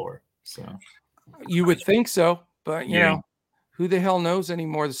off the floor. So you would think so, but, who the hell knows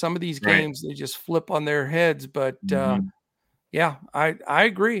anymore? Some of these games, they just flip on their heads. But yeah, I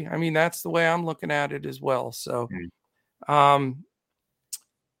agree. I mean, that's the way I'm looking at it as well. So, all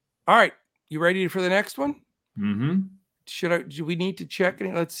right. You ready for the next one? Do we need to check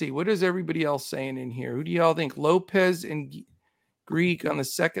it? Let's see. What is everybody else saying in here? Who do y'all think? Lopez and Greek on the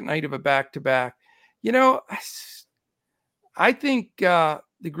second night of a back-to-back. You know, I think the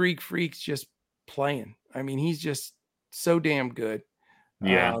Greek Freak's just playing. I mean, he's just so damn good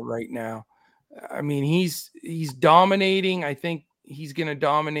right now. I mean, he's dominating. I think he's going to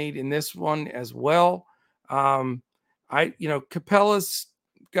dominate in this one as well. Capella's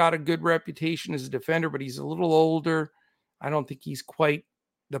got a good reputation as a defender, but he's a little older. I don't think he's quite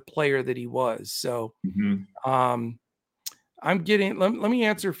the player that he was. So let me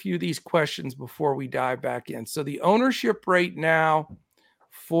answer a few of these questions before we dive back in. So the ownership right now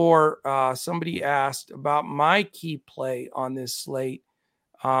for somebody asked about my key play on this slate.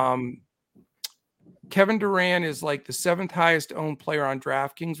 Kevin Durant is like the 7th highest owned player on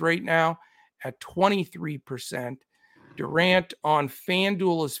DraftKings right now at 23%. Durant on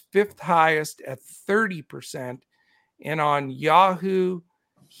FanDuel is 5th highest at 30%. And on Yahoo,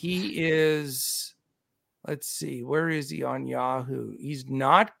 he is, let's see, where is he on Yahoo? He's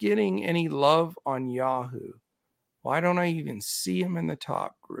not getting any love on Yahoo. Why don't I even see him in the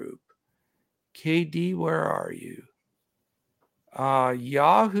top group? KD, where are you?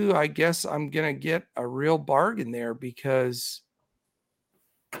 Yahoo, I guess I'm going to get a real bargain there because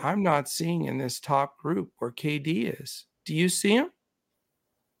I'm not seeing in this top group where KD is. Do you see him?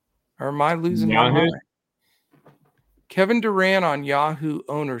 Or am I losing my mind? Kevin Durant on Yahoo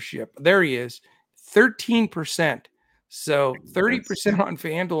ownership. There he is, 13%. So 30% on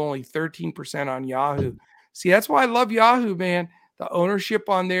FanDuel, only 13% on Yahoo. See, that's why I love Yahoo, man. The ownership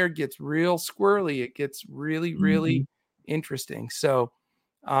on there gets real squirrely. It gets really, really interesting. So,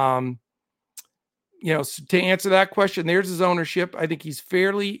 so to answer that question, there's his ownership. I think he's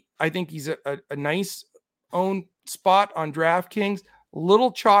a nice owned spot on DraftKings, a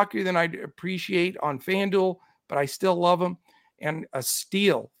little chalkier than I'd appreciate on FanDuel, but I still love him, and a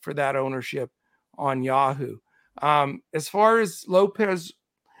steal for that ownership on Yahoo. As far as Lopez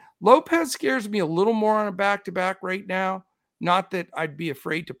scares me a little more on a back-to-back right now. Not that I'd be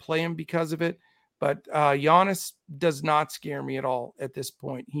afraid to play him because of it, but Giannis does not scare me at all at this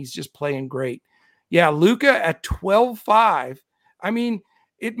point. He's just playing great. Yeah, Luka at 12.5. I mean,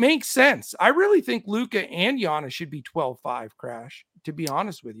 it makes sense. I really think Luka and Giannis should be 12.5, Crash, to be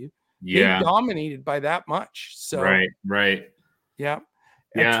honest with you. Yeah. They dominated by that much. So Right. Yeah.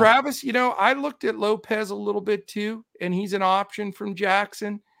 And Travis, I looked at Lopez a little bit too, and he's an option from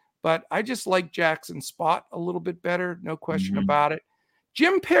Jackson, but I just like Jackson's spot a little bit better. No question about it.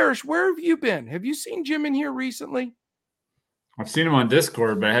 Jim Parrish, where have you been? Have you seen Jim in here recently? I've seen him on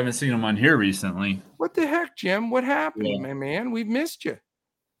Discord, but I haven't seen him on here recently. What the heck, Jim? What happened, my man? We've missed you.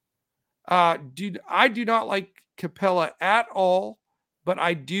 Dude, I do not like Capella at all, but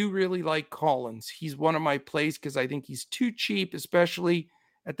I do really like Collins. He's one of my plays because I think he's too cheap, especially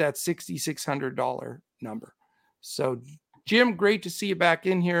at that $6,600 number. So, Jim, great to see you back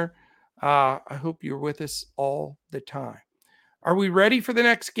in here. I hope you're with us all the time. Are we ready for the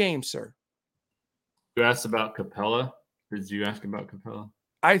next game, sir? You asked about Capella. Did you ask about Capella?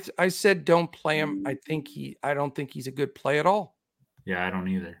 I said don't play him. I don't think he's a good play at all. Yeah, I don't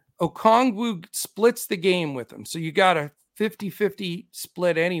either. Okongwu splits the game with him. So you got a 50-50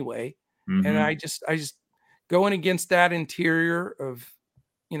 split anyway. And I just going against that interior of,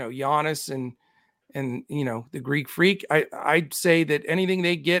 Giannis and the Greek Freak, I'd say that anything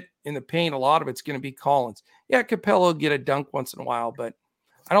they get in the paint, a lot of it's going to be Collins. Yeah, Capella will get a dunk once in a while, but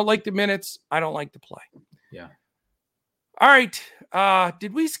I don't like the minutes. I don't like the play. Yeah. All right.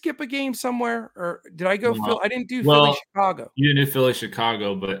 Did we skip a game somewhere, or did I go? I didn't do Philly Chicago. You didn't do Philly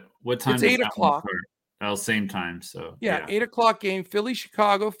Chicago, but what time? It's 8 o'clock. Oh, same time. So yeah, 8 o'clock game. Philly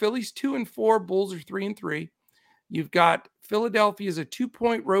Chicago. Philly's 2-4. Bulls are 3-3. You've got Philadelphia as a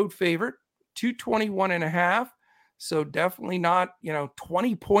 2-point road favorite, 221.5. So definitely not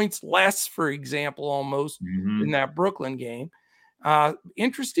 20 points less, for example, almost in that Brooklyn game.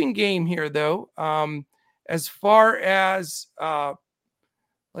 Interesting game here though. As far as,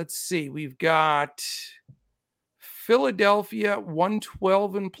 let's see, we've got Philadelphia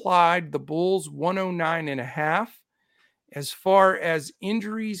 112 implied, the Bulls 109.5. As far as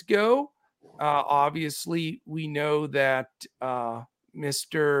injuries go, obviously we know that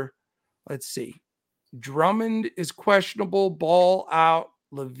Drummond is questionable, Ball out,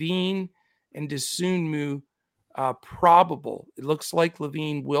 Levine and Dosunmu probable. It looks like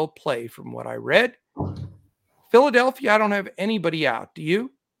Levine will play from what I read. Philadelphia, I don't have anybody out. Do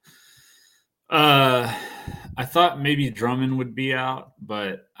you? I thought maybe Drummond would be out,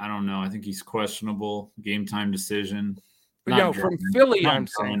 but I don't know. I think he's questionable. Game time decision. No, from Philly, I'm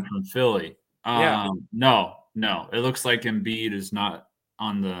saying. From Philly. Yeah. No. It looks like Embiid is not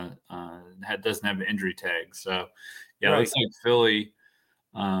on the doesn't have an injury tag. So yeah, it looks like Philly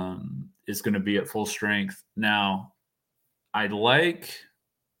is going to be at full strength. Now, I liked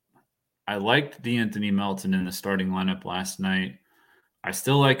De'Anthony Melton in the starting lineup last night. I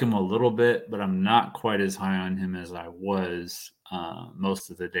still like him a little bit, but I'm not quite as high on him as I was most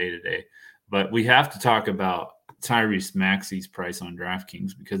of the day today. But we have to talk about Tyrese Maxey's price on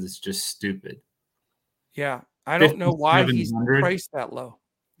DraftKings because it's just stupid. Yeah, I don't know why he's priced that low.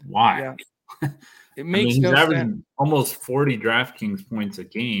 Why? Yeah. It makes he's no averaging sense. Almost 40 DraftKings points a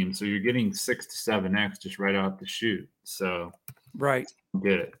game, so you're getting 6 to 7x just right out the chute. So right,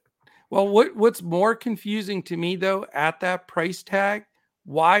 get it. Well, what's more confusing to me though at that price tag?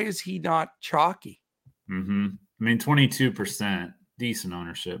 Why is he not chalky? Mm-hmm. I mean, 22%, decent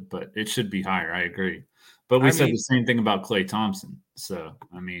ownership, but it should be higher. I agree. But we said the same thing about Klay Thompson. So,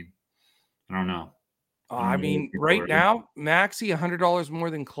 I mean, I don't know. I mean, right now, Maxey $100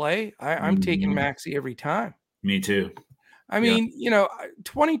 more than Klay. I'm taking Maxey every time. Me too. I mean,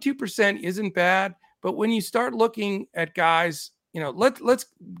 22% isn't bad, but when you start looking at guys, let's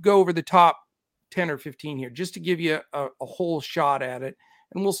go over the top 10 or 15 here, just to give you a whole shot at it.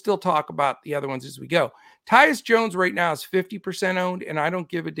 And we'll still talk about the other ones as we go. Tyus Jones right now is 50% owned, and I don't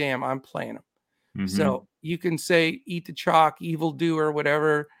give a damn. I'm playing him. Mm-hmm. So you can say eat the chalk, evildoer,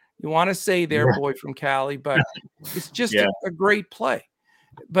 whatever you want to say there, boy from Cali, but it's just a great play.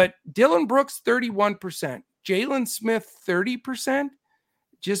 But Dylan Brooks, 31%. Jalen Smith, 30%.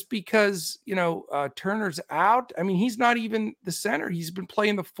 Just because, Turner's out. I mean, he's not even the center. He's been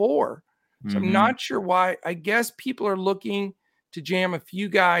playing the 4. So I'm not sure why. I guess people are looking to jam a few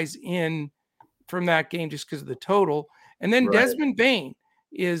guys in from that game just because of the total. And then Desmond Bane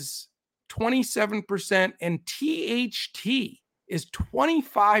is 27% and THT is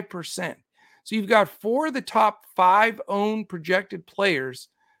 25%. So you've got 4 of the top 5 owned projected players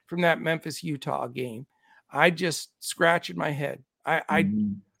from that Memphis Utah game. I just scratching my head. I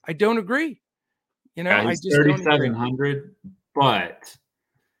don't agree. I just 3,700, but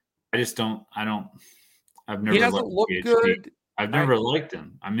I've never he doesn't look good. I've never liked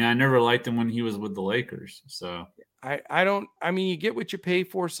him. I mean, I never liked him when he was with the Lakers. So you get what you pay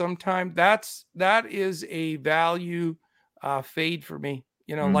for sometime. That is a value fade for me.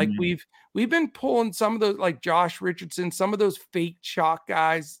 Like we've been pulling some of those, like Josh Richardson, some of those fake chalk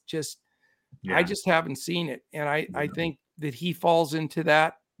guys. I just haven't seen it, and I think that he falls into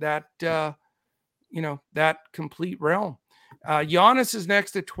that complete realm. Giannis is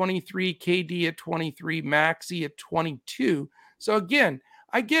next at 23, KD at 23, Maxey at 22. So again,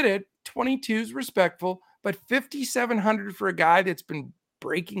 I get it. 22 is respectful, but 5,700 for a guy that's been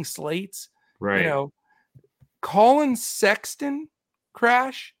breaking slates. Right. Colin Sexton,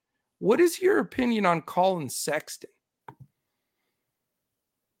 Crash. What is your opinion on Colin Sexton?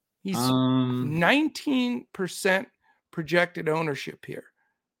 He's 19% projected ownership here.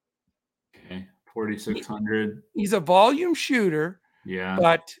 Okay, 4,600. He's a volume shooter. Yeah.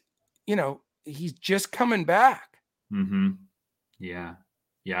 But, he's just coming back. Mm-hmm. Yeah.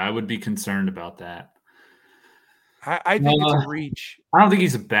 Yeah, I would be concerned about that. I think it's a reach. I don't think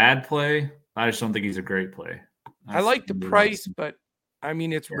he's a bad play. I just don't think he's a great play. I like the price, but I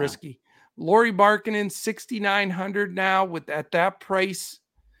mean, it's risky. Lauri Markkanen, 6,900 now at that price.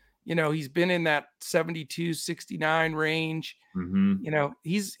 He's been in that 72, 69 range. Mm-hmm.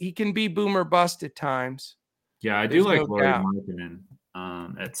 He can be boom or bust at times. Yeah, I do like Lauri Markkanen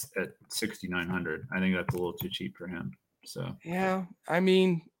at 6,900. I think that's a little too cheap for him. So yeah, I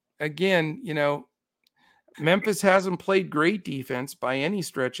mean, again, Memphis hasn't played great defense by any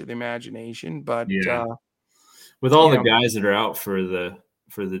stretch of the imagination, but with all the guys that are out for the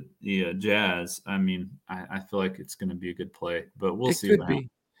Jazz, I mean, I feel like it's going to be a good play, but we'll see. Could be.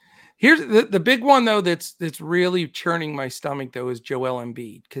 Here's the big one though that's really churning my stomach though is Joel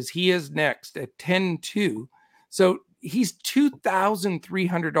Embiid, because he is next at 10-2, so he's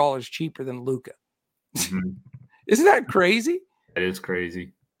 $2,300 cheaper than Luka. Mm-hmm. Isn't that crazy? That is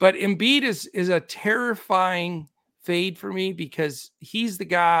crazy. But Embiid is a terrifying fade for me because he's the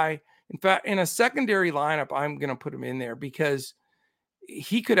guy. In fact, in a secondary lineup, I'm going to put him in there because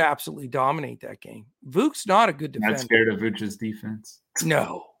he could absolutely dominate that game. Vuk's not a good defender. Not scared of Vuk's defense?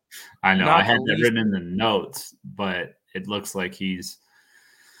 No. I know. I had that written in the notes, but it looks like he's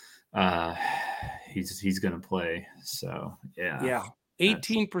going to play. So, yeah. Yeah.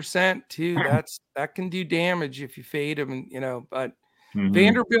 18% too. That can do damage if you fade him, but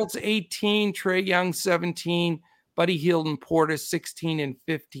Vanderbilt's 18, Trae Young 17, Buddy Hield and Portis 16 and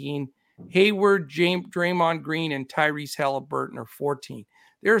 15, Hayward, Draymond Green, and Tyrese Halliburton are 14.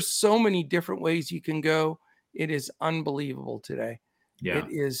 There are so many different ways you can go. It is unbelievable today. Yeah.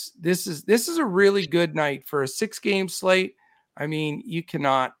 This is a really good night for a 6-game slate. I mean, you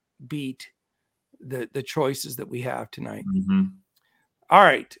cannot beat the choices that we have tonight. All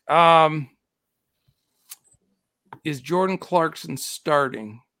right. Is Jordan Clarkson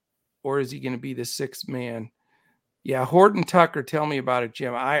starting, or is he going to be the 6th man? Yeah, Horton Tucker, tell me about it,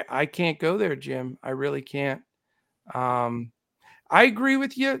 Jim. I can't go there, Jim. I really can't. I agree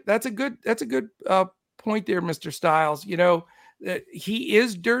with you. That's a good point there, Mr. Styles. He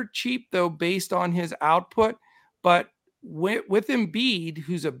is dirt cheap though, based on his output. But with Embiid,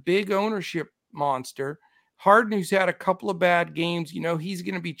 who's a big ownership monster, Harden, who's had a couple of bad games, he's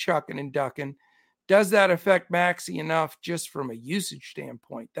going to be chucking and ducking. Does that affect Maxey enough just from a usage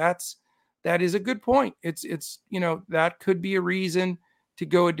standpoint? That is a good point. It's that could be a reason to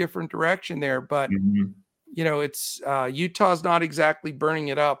go a different direction there, but it's Utah's not exactly burning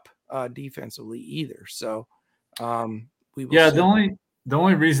it up defensively either. So we will see. The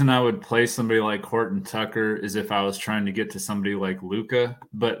only reason I would play somebody like Horton Tucker is if I was trying to get to somebody like Luka,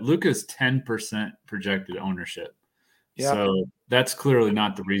 but Luka's 10% projected ownership. Yeah. So that's clearly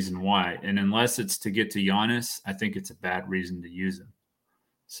not the reason why. And unless it's to get to Giannis, I think it's a bad reason to use him.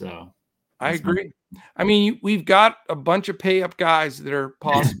 So I agree. I mean, we've got a bunch of pay up guys that are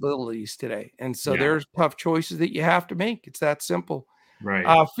possibilities today. And so there's tough choices that you have to make. It's that simple.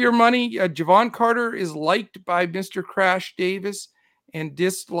 Right. Fear money. Javon Carter is liked by Mr. Crash Davis and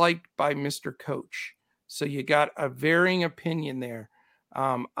disliked by Mr. Coach. So you got a varying opinion there.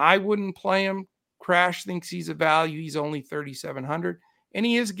 I wouldn't play him. Crash thinks he's a value. He's only 3,700 and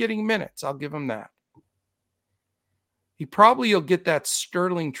he is getting minutes. I'll give him that. He probably will get that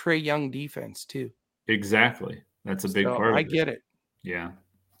sterling Trae Young defense too. Exactly. That's a big part of it. I get it. Yeah.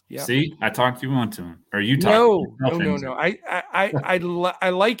 Yeah. See, I talked you onto him, or you talked. No. I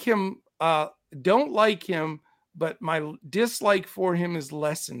like him. Don't like him, but my dislike for him is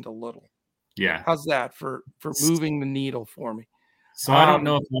lessened a little. Yeah. How's that for moving the needle for me? So I don't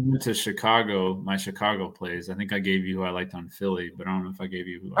know if I went to Chicago, my Chicago plays. I think I gave you who I liked on Philly, but I don't know if I gave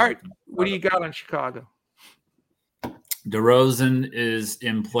you who I liked on what do you got on Chicago? DeRozan is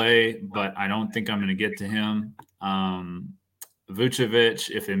in play, but I don't think I'm going to get to him. Vucevic,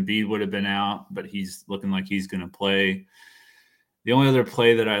 if Embiid would have been out, but he's looking like he's going to play. The only other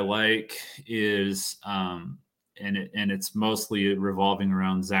play that I like is, and it's mostly revolving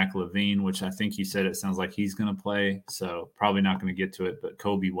around Zach LaVine, which I think he said it sounds like he's going to play. So probably not going to get to it, but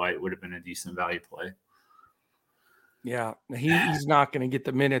Kobe White would have been a decent value play. Yeah, he's not going to get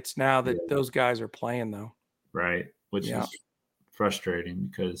the minutes now that those guys are playing, though. Right, which is frustrating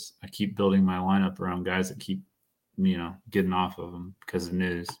because I keep building my lineup around guys that keep, getting off of them because of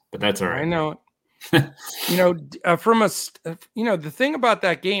news. But that's all right. I know it. The thing about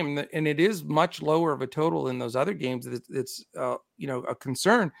that game, and it is much lower of a total than those other games. It's a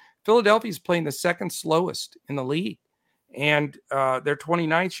concern. Philadelphia's playing the second slowest in the league, and they're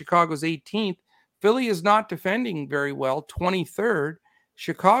 29th. Chicago's 18th. Philly is not defending very well, 23rd.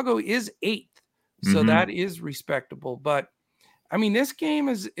 Chicago is 8th, so that is respectable. But I mean, this game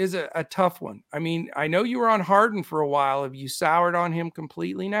is a tough one. I mean, I know you were on Harden for a while. Have you soured on him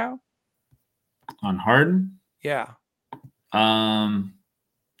completely now? On Harden? Yeah. Not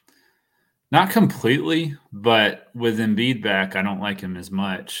completely, but with Embiid back, I don't like him as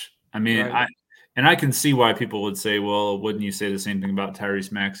much. I mean, right. I can see why people would say, well, wouldn't you say the same thing about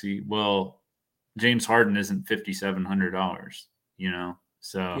Tyrese Maxey? Well, James Harden isn't $5,700,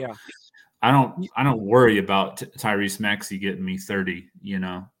 So yeah. I don't worry about Tyrese Maxey getting me 30,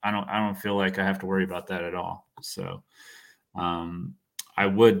 I don't feel like I have to worry about that at all. So, I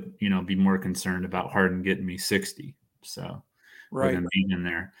would, be more concerned about Harden getting me 60. So, right, with him being in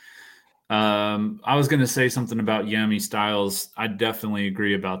there. I was going to say something about Yami Styles. I definitely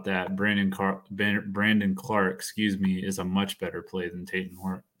agree about that. Brandon Clark, is a much better play than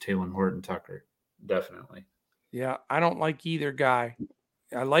Talen Horton Tucker. Definitely. Yeah, I don't like either guy.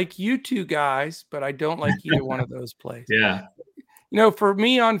 I like you two guys, but I don't like either one of those plays. Yeah. For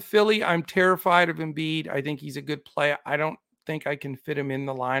me on Philly, I'm terrified of Embiid. I think he's a good play. I don't think I can fit him in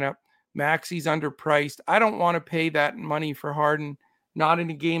the lineup. Maxey's underpriced. I don't want to pay that money for Harden, not in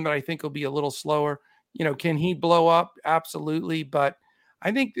a game that I think will be a little slower. Can he blow up? Absolutely. But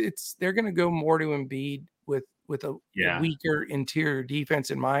I think they're going to go more to Embiid with a weaker interior defense,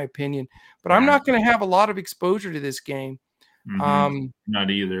 in my opinion. But I'm not going to have a lot of exposure to this game. Not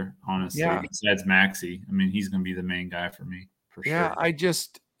either, honestly. Yeah. Besides Maxey, I mean, he's going to be the main guy for me for Yeah, sure. I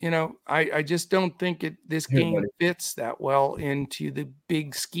just, I just don't think this game fits that well into the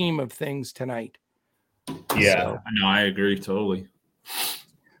big scheme of things tonight. Yeah, no, I agree totally.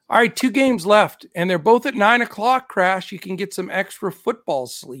 All right, 2 games left, and they're both at 9:00. Crash, you can get some extra football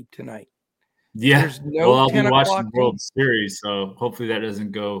sleep tonight. Yeah, there's no I'll 10 be watching the World game. Series, so hopefully that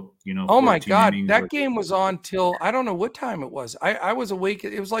doesn't go. Oh my God, that game was on till I don't know what time it was. I was awake.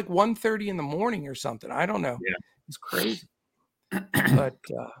 It was like 1:30 in the morning or something. I don't know. Yeah, it's crazy, but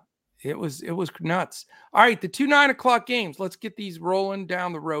it was nuts. All right, the 2 9:00 games. Let's get these rolling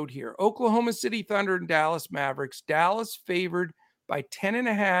down the road here. Oklahoma City Thunder and Dallas Mavericks. Dallas favored by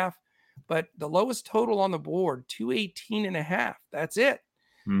 10.5, but the lowest total on the board, 218.5. That's it.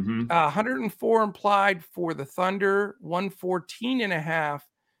 104 implied for the Thunder, 114.5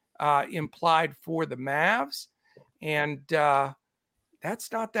 implied for the Mavs. And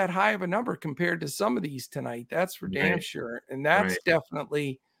that's not that high of a number compared to some of these tonight. That's for damn sure. And that's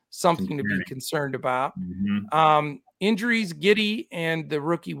definitely something to be concerned about. Injuries, Giddey and the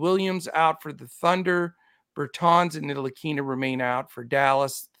rookie Williams out for the Thunder. Bertans and Ntilikina remain out for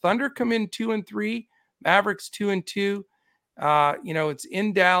Dallas. Thunder come in 2-3, Mavericks 2-2. It's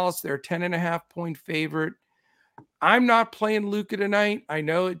in Dallas. They're a 10.5 point favorite. I'm not playing Luka tonight. I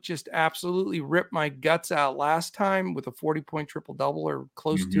know it just absolutely ripped my guts out last time with a 40-point triple-double or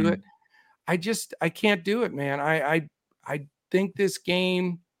close to it. I can't do it, man. I think this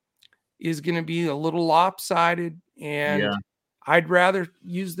game is going to be a little lopsided, and I'd rather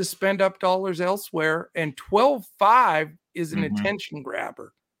use the spend up dollars elsewhere. And 12.5 is an attention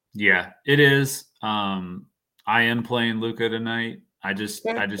grabber. Yeah, it is. I am playing Luka tonight. I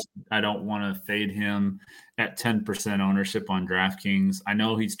don't want to fade him at 10% ownership on DraftKings. I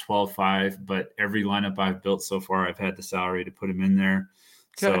know he's 12.5, but every lineup I've built so far, I've had the salary to put him in there.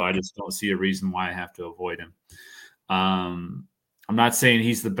 So I just don't see a reason why I have to avoid him. I'm not saying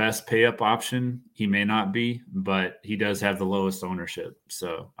he's the best pay up option. He may not be, but he does have the lowest ownership.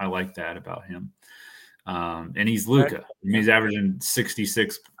 So I like that about him. And he's Luka. He's averaging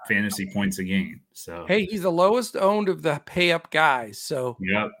 66 fantasy points a game. So hey, he's the lowest owned of the pay up guys. So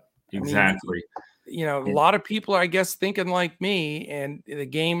exactly. A lot of people are, I guess, thinking like me, and the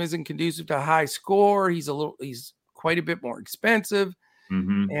game isn't conducive to high score. He's quite a bit more expensive.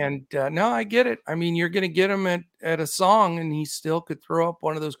 And no, I get it. I mean, you're going to get him at a song, and he still could throw up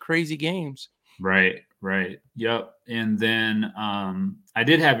one of those crazy games. Right. Yep. And then I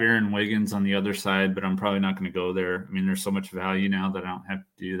did have Aaron Wiggins on the other side, but I'm probably not going to go there. I mean, there's so much value now that I don't have to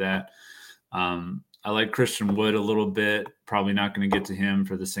do that. I like Christian Wood a little bit. Probably not going to get to him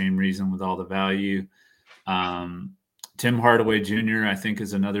for the same reason with all the value. Tim Hardaway Jr., I think,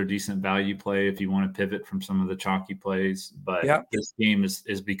 is another decent value play if you want to pivot from some of the chalky plays. But this game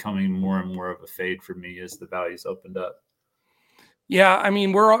is becoming more and more of a fade for me as the values opened up. Yeah, I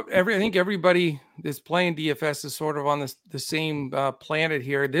mean, I think everybody that's playing DFS is sort of on the same planet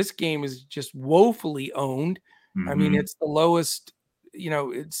here. This game is just woefully owned. I mean, it's the lowest,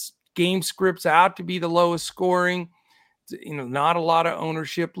 it's game scripts out to be the lowest scoring. Not a lot of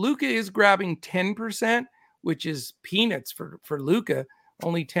ownership. Luka is grabbing 10%, which is peanuts for Luka.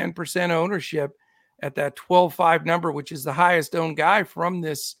 Only 10% ownership at that 12.5 number, which is the highest owned guy from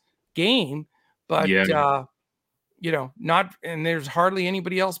this game. But not, and there's hardly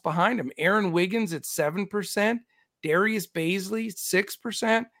anybody else behind him. Aaron Wiggins at 7%, Darius Bazley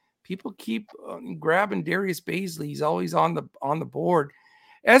 6%. People keep grabbing Darius Bazley. He's always on the board.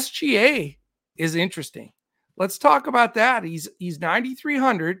 SGA is interesting. Let's talk about that. He's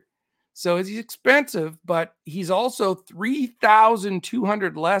 9,300, so he's expensive, but he's also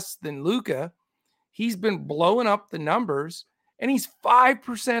 3,200 less than Luka. He's been blowing up the numbers, and he's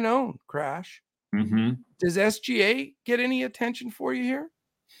 5% owned. Crash. Does SGA get any attention for you here?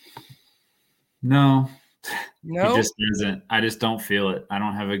 No. He just isn't. I just don't feel it. I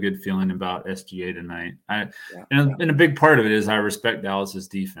don't have a good feeling about SGA tonight. And a big part of it is I respect Dallas's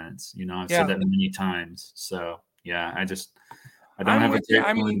defense. I've said that many times. So I don't have a great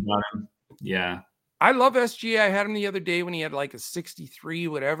feeling about him. Yeah. I love SGA. I had him the other day when he had like a 63,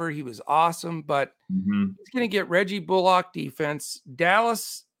 whatever. He was awesome, but he's going to get Reggie Bullock defense.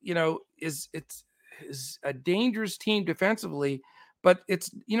 Dallas, is a dangerous team defensively, but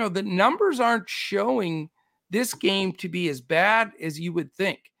it's, the numbers aren't showing this game to be as bad as you would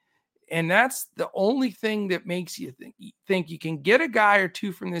think. And that's the only thing that makes you think you can get a guy or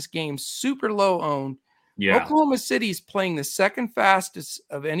two from this game super low owned. Yeah. Oklahoma City is playing the second fastest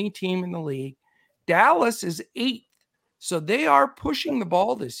of any team in the league. Dallas is 8th. So they are pushing the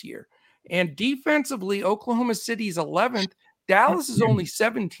ball this year. And defensively, Oklahoma City is 11th, Dallas is only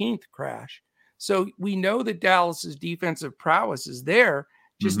 17th, Crash. So we know that Dallas's defensive prowess is there,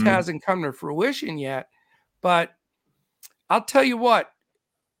 just hasn't come to fruition yet. But I'll tell you what,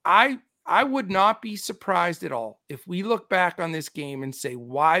 I would not be surprised at all if we look back on this game and say,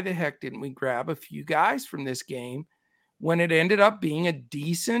 why the heck didn't we grab a few guys from this game when it ended up being a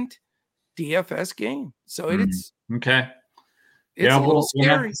decent DFS game? So it's okay. It's a little we'll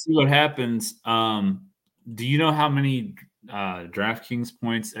scary. have to see what happens. Do you know how many DraftKings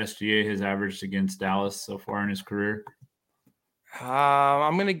points SGA has averaged against Dallas so far in his career?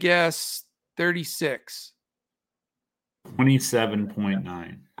 I'm going to guess 36.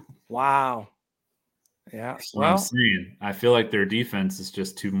 27.9. Wow. Yeah. That's what I'm saying. I feel like their defense is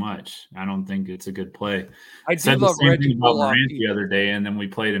just too much. I don't think it's a good play. I do love Reggie Bullock the other day, and then we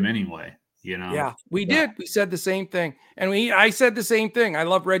played him anyway. Yeah, we did. We said the same thing. And I said the same thing. I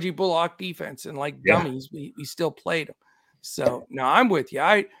love Reggie Bullock defense, and like dummies, we still played him. So no, I'm with you.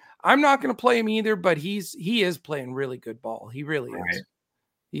 I'm not going to play him either, but he is playing really good ball. He really is.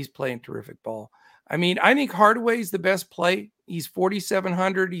 He's playing terrific ball. I mean, I think Hardaway's the best play. He's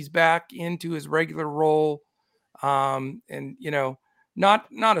 4,700. He's back into his regular role. And not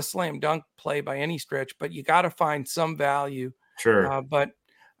a slam dunk play by any stretch, but you got to find some value. Sure. But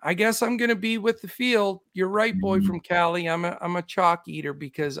I guess I'm going to be with the field. You're right, boy from Cali. I'm a chalk eater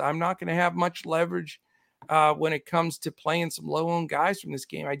because I'm not going to have much leverage when it comes to playing some low-owned guys from this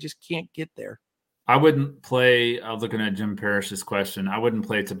game. I just can't get there. I wouldn't play. I was looking at Jim Parrish's question. I wouldn't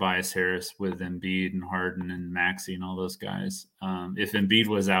play Tobias Harris with Embiid and Harden and Maxey and all those guys. If Embiid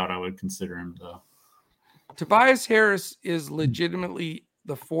was out, I would consider him though. Tobias Harris is legitimately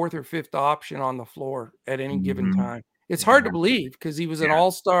the fourth or fifth option on the floor at any given time. It's hard to believe because he was an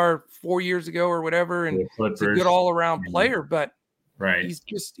all-star 4 years ago or whatever, and he's a good all-around player, but he's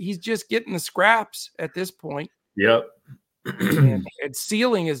just getting the scraps at this point. Yep. and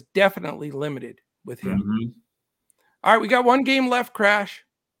ceiling is definitely limited with him. All right, we got one game left, Crash.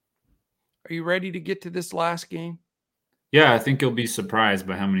 Are you ready to get to this last game? Yeah, I think you'll be surprised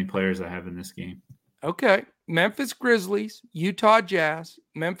by how many players I have in this game. Okay. Memphis Grizzlies, Utah Jazz.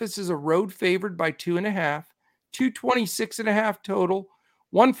 Memphis is a road favored by 2.5. 226.5 total,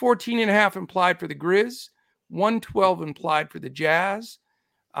 114.5 implied for the Grizz, 112 implied for the Jazz.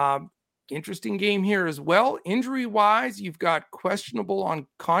 Interesting game here as well. Injury-wise, you've got questionable on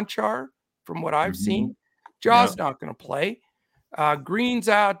Conchar from what I've seen. Jaw's not going to play. Green's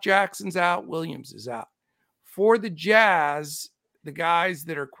out, Jackson's out, Williams is out. For the Jazz, the guys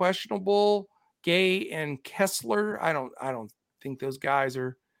that are questionable, Gay and Kessler, I don't think those guys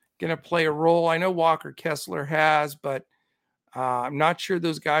are going to play a role. I know Walker Kessler has, but I'm not sure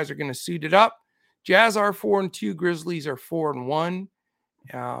those guys are going to suit it up. Jazz are 4-2, Grizzlies are 4-1.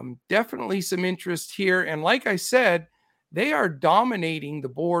 Definitely some interest here. And like I said, they are dominating the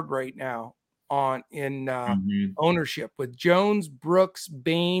board right now in ownership with Jones, Brooks,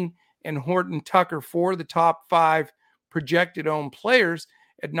 Bain, and Horton Tucker, 4 of the top 5 projected owned players.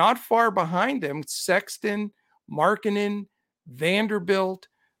 And not far behind them, Sexton, Markkanen, Vanderbilt.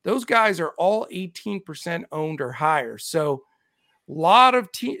 Those guys are all 18% owned or higher. So a lot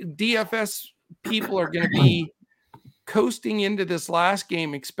of DFS people are going to be coasting into this last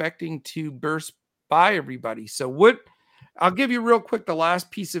game expecting to burst by everybody. So I'll give you real quick the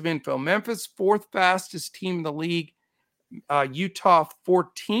last piece of info. Memphis, 4th fastest team in the league. Utah,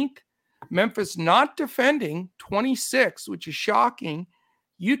 14th. Memphis not defending, 26, which is shocking.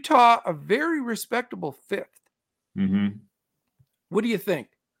 Utah, a very respectable 5th. What do you think?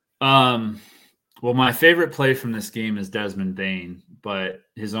 Well, my favorite play from this game is Desmond Bane, but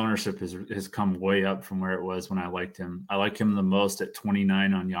his ownership has come way up from where it was when I liked him. I like him the most at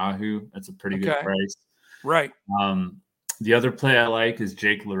 29 on Yahoo. That's a pretty good price. Right. The other play I like is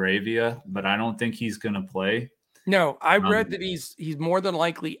Jake LaRavia, but I don't think he's going to play. No, I read that he's more than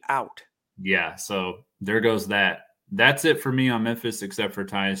likely out. Yeah, so there goes that. That's it for me on Memphis, except for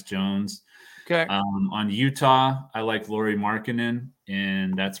Tyus Jones. Okay. On Utah, I like Lauri Markkanen,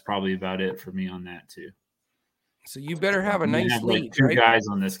 and that's probably about it for me on that too. So you better have a nice lead. Like 2 guys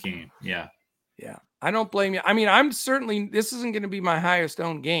on this game. Yeah. Yeah. I don't blame you. I mean, this isn't going to be my highest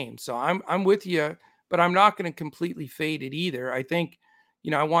owned game. So I'm with you, but I'm not going to completely fade it either. I think,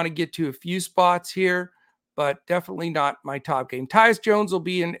 I want to get to a few spots here, but definitely not my top game. Tyus Jones will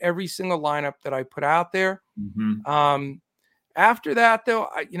be in every single lineup that I put out there. After that, though,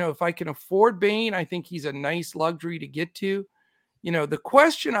 if I can afford Bane, I think he's a nice luxury to get to. The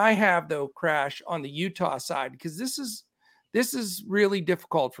question I have, though, Crash, on the Utah side, because this is really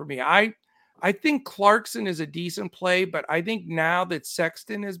difficult for me. I think Clarkson is a decent play, but I think now that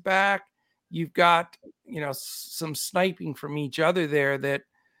Sexton is back, you've got, some sniping from each other there that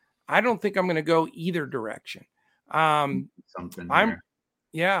I don't think I'm going to go either direction. Something there.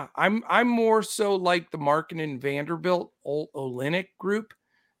 I'm more so like the Markkanen Vanderbilt Olynyk group.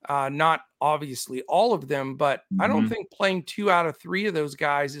 Not obviously all of them, but I don't think playing 2 out of 3 of those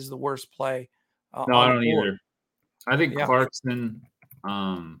guys is the worst play. No, I don't either. I think Clarkson,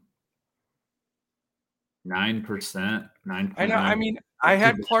 9%, 9%. I know. I mean, I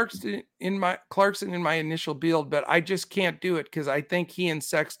had Clarkson in my initial build, but I just can't do it because I think he and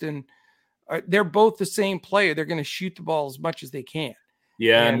Sexton, they're both the same player. They're going to shoot the ball as much as they can.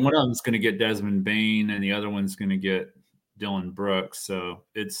 Yeah, and one of them's going to get Desmond Bane, and the other one's going to get Dillon Brooks. So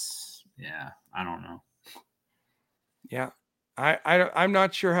I don't know. Yeah, I'm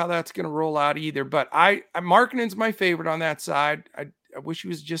not sure how that's going to roll out either. But Markkanen's my favorite on that side. I wish he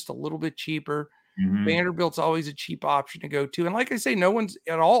was just a little bit cheaper. Vanderbilt's always a cheap option to go to, and like I say, no one's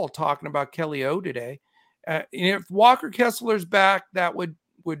at all talking about Kelly O today. If Walker Kessler's back, that would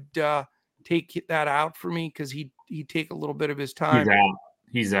take that out for me because he'd take a little bit of his time.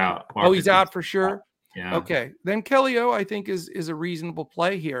 He's out. He's out for sure. Yeah. Okay. Then Kelly O, I think, is a reasonable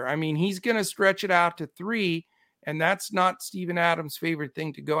play here. I mean, he's going to stretch it out to 3, and that's not Steven Adams' favorite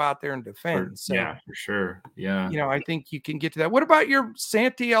thing to go out there and defend. For sure. Yeah. I think you can get to that. What about your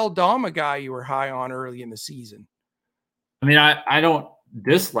Santi Aldama guy you were high on early in the season? I mean, I don't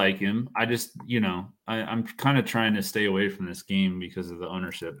dislike him. I just, I'm kind of trying to stay away from this game because of the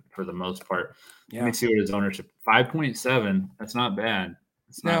ownership for the most part. Let me see what his ownership. 5.7. That's not bad.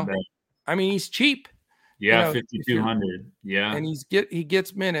 It's not bad. I mean, he's cheap. Yeah, 5,200. Yeah, and he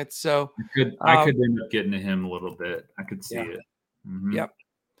gets minutes. So I could end up getting to him a little bit. I could see it. Yep.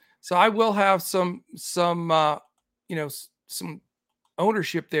 So I will have some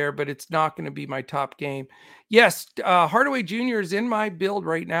ownership there, but it's not going to be my top game. Yes, Hardaway Jr. is in my build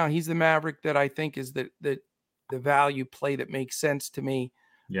right now. He's the Maverick that I think is the value play that makes sense to me.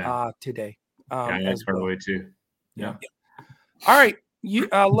 Today. That's Hardaway too. Yeah. All right.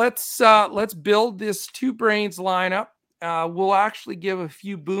 Let's build this Two Brains lineup. We'll actually give a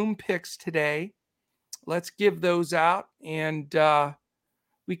few boom picks today. Let's give those out, and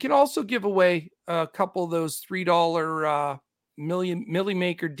we can also give away a couple of those $3 Millie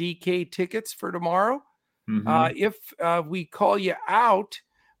Maker DK tickets for tomorrow. If we call you out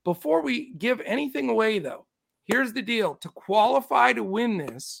before we give anything away, though, here's the deal: to qualify to win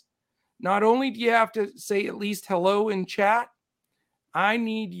this, not only do you have to say at least hello in chat, I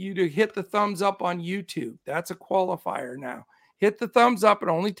need you to hit the thumbs up on YouTube. That's a qualifier now. Hit the thumbs up. It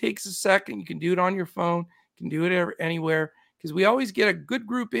only takes a second. You can do it on your phone. You can do it anywhere because we always get a good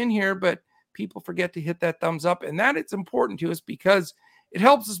group in here, but people forget to hit that thumbs up. And that it's important to us because it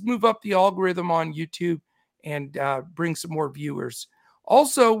helps us move up the algorithm on YouTube and bring some more viewers.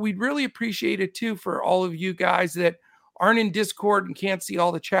 Also, we'd really appreciate it too for all of you guys that aren't in Discord and can't see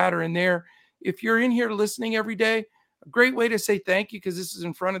all the chatter in there. If you're in here listening every day, a great way to say thank you, because this is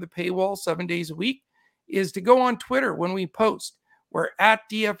in front of the paywall 7 days a week, is to go on Twitter when we post. We're at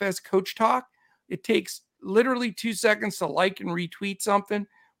DFS Coach Talk. It takes literally 2 seconds to like and retweet something.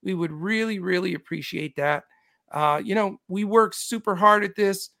 We would really, really appreciate that. We work super hard at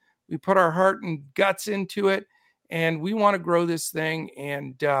this. We put our heart and guts into it, and we want to grow this thing.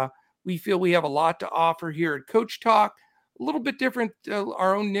 And we feel we have a lot to offer here at Coach Talk, a little bit different,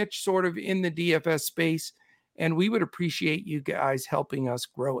 our own niche sort of in the DFS space. And we would appreciate you guys helping us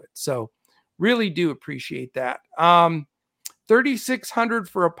grow it. So really do appreciate that. 3,600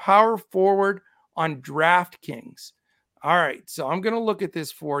 for a power forward on DraftKings. All right. So I'm going to look at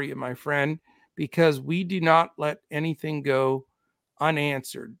this for you, my friend, because we do not let anything go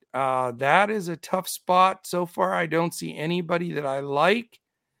unanswered. That is a tough spot. So far, I don't see anybody that I like.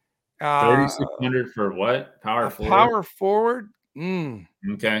 3,600 for what? Power forward? Power forward.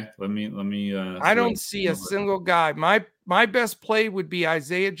 Okay, let me. I don't see a single guy. My best play would be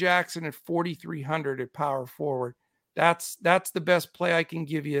Isaiah Jackson at 4,300 at power forward. That's the best play I can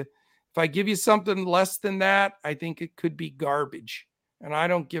give you. If I give you something less than that, I think it could be garbage, and I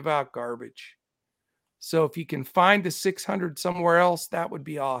don't give out garbage. So if you can find the 600 somewhere else, that would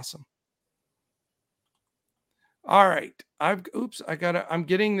be awesome. All right, I'm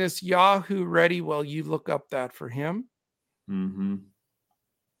getting this Yahoo ready while you look up that for him.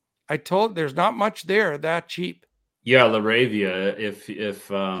 I told there's not much there that cheap. Yeah, Laravia. If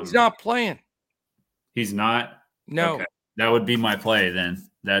he's not playing, he's not. No, okay. That would be my play then.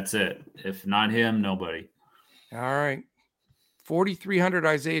 That's it. If not him, nobody. All right, 4,300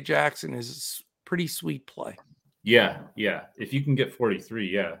 Isaiah Jackson is a pretty sweet play. Yeah. If you can get 43,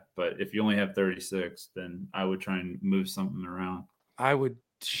 yeah. But if you only have 36, then I would try and move something around. I would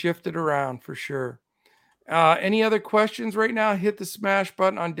shift it around for sure. Any other questions right now? Hit the smash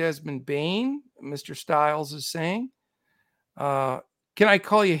button on Desmond Bain. Mr. Styles is saying. Can I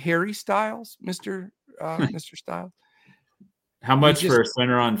call you Harry Styles, Mr. Styles? How much for a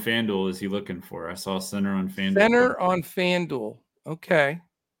center on FanDuel is he looking for? I saw center on FanDuel. Center on FanDuel. Okay.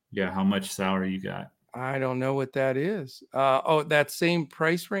 Yeah. How much salary you got? I don't know what that is. That same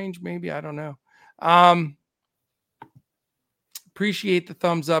price range, maybe. I don't know. Appreciate the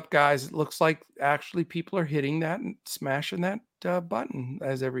thumbs up, guys. It looks like actually people are hitting that and smashing that button,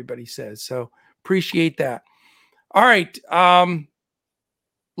 as everybody says. So appreciate that. All right.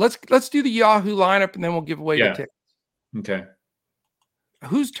 Let's do the Yahoo lineup and then we'll give away the tickets. Okay.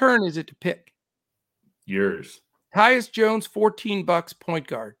 Whose turn is it to pick? Yours. Tyus Jones, $14, point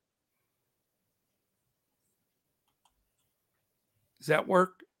guard. Does that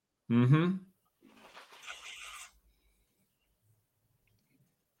work? Mm-hmm.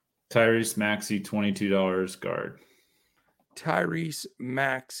 Tyrese Maxey, $22 guard. Tyrese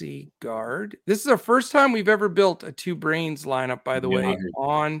Maxey guard. This is our first time we've ever built a two brains lineup, by the way,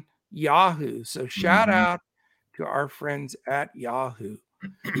 on Yahoo. So shout out to our friends at Yahoo.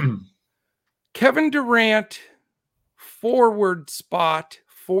 Kevin Durant, forward spot,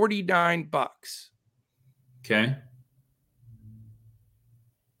 $49. Okay.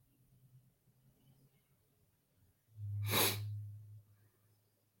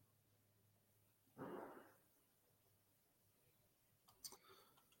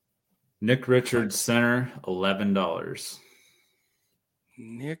 Nick Richards, center, $11.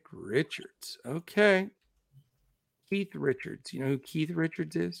 Nick Richards. Okay. Keith Richards. You know who Keith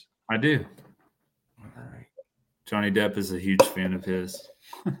Richards is? I do. All right. Johnny Depp is a huge fan of his.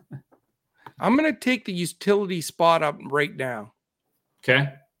 I'm going to take the utility spot up right now.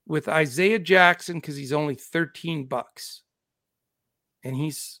 Okay. With Isaiah Jackson, because he's only $13. And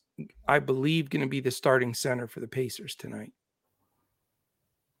he's, I believe, going to be the starting center for the Pacers tonight.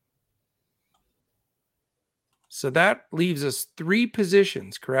 So that leaves us 3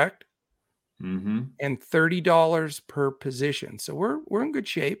 positions, correct? Mm-hmm. And $30 per position. So we're in good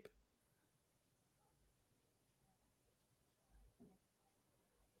shape.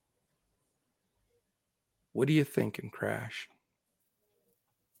 What are you thinking, Crash?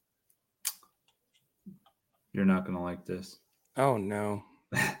 You're not going to like this. Oh, no.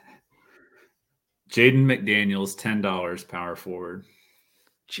 Jaden McDaniels, $10, power forward.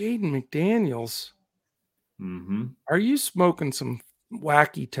 Jaden McDaniels? Mm-hmm. Are you smoking some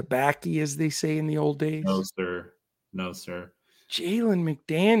wacky tobacco, as they say in the old days? No, sir. No, sir. Jalen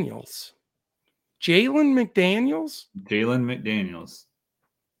McDaniels. Jalen McDaniels? Jalen McDaniels.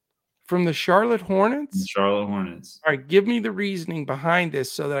 From the Charlotte Hornets? The Charlotte Hornets. All right, give me the reasoning behind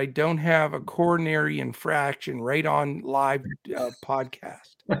this so that I don't have a coronary infraction right on live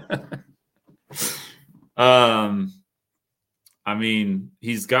podcast. I mean,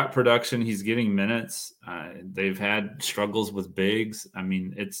 he's got production. He's getting minutes. They've had struggles with bigs. I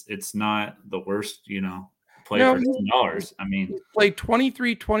mean, it's not the worst, play for $10. I mean, he played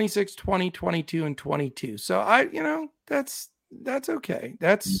 23, 26, 20, 22, and 22. So that's okay.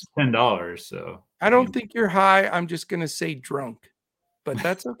 That's $10. So I don't think you're high. I'm just going to say drunk, but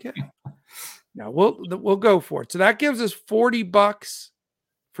that's okay. Now we'll go for it. So that gives us $40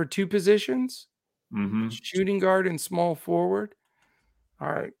 for 2 positions. Mm-hmm. Shooting guard and small forward.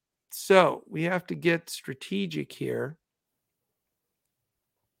 All right. So we have to get strategic here.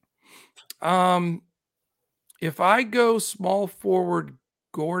 If I go small forward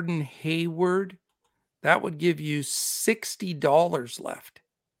Gordon Hayward, that would give you $60 left.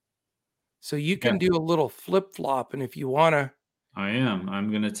 So you can do a little flip-flop. And if you want to.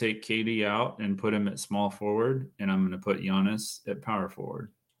 I'm going to take KD out and put him at small forward. And I'm going to put Giannis at power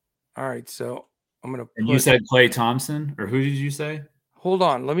forward. All right. So I'm going to. And you said Klay Thompson, or who did you say? Hold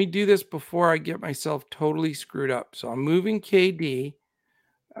on. Let me do this before I get myself totally screwed up. So I'm moving KD.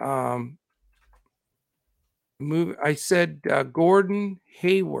 I said Gordon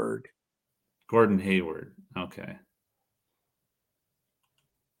Hayward. Gordon Hayward. Okay.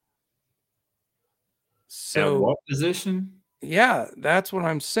 So at what position? Yeah, that's what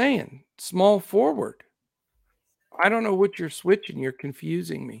I'm saying. Small forward. I don't know what you're switching. You're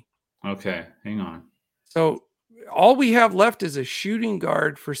confusing me. Okay, hang on. So all we have left is a shooting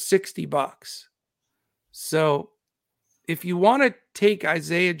guard for $60. So if you want to take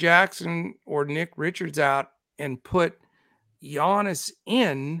Isaiah Jackson or Nick Richards out and put Giannis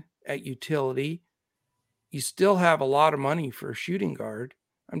in at utility, you still have a lot of money for a shooting guard.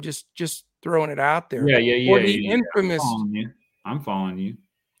 I'm just throwing it out there. Yeah. Or the infamous. I'm following you.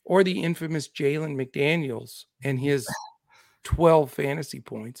 Or the infamous Jalen McDaniels and his 12 fantasy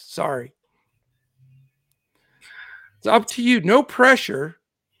points. Sorry. It's up to you. No pressure.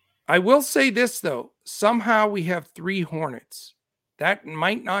 I will say this, though. Somehow we have 3 Hornets. That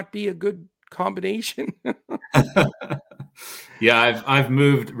might not be a good combination. Yeah, I've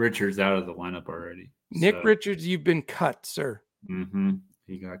moved Richards out of the lineup already. Nick Richards, you've been cut, sir. Mm-hmm.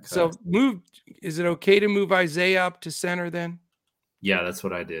 He got cut. So is it okay to move Isaiah up to center then? Yeah, that's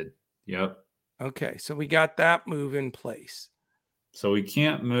what I did. Yep. Okay, so we got that move in place. So we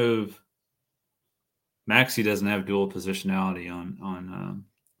can't move. Maxey doesn't have dual positionality on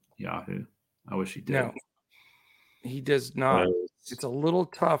Yahoo. I wish he did. No, he does not. It's a little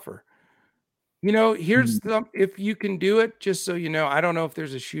tougher. Here's if you can do it, just so you know, I don't know if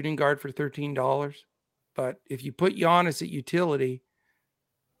there's a shooting guard for $13, but if you put Giannis at utility,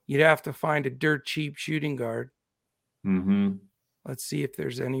 you'd have to find a dirt cheap shooting guard. Mm-hmm. Let's see if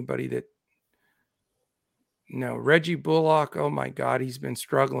there's anybody that. No, Reggie Bullock. Oh my God, he's been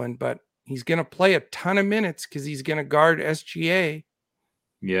struggling, but he's going to play a ton of minutes because he's going to guard SGA.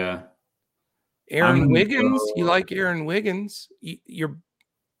 Yeah. Aaron Wiggins. You like Aaron Wiggins?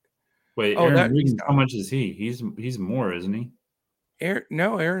 Wait, Aaron Wiggins, how much is he? He's more, isn't he?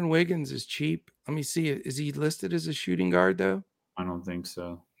 Aaron Wiggins is cheap. Let me see. Is he listed as a shooting guard though? I don't think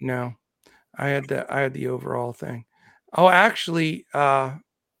so. No. I had the overall thing. Oh, actually, I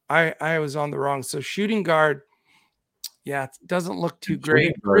was on the wrong. So shooting guard, yeah, it doesn't look too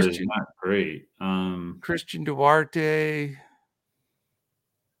great. Christian, not great. Christian Duarte.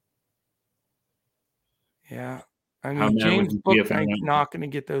 Yeah. I mean, James Bouknight's not going to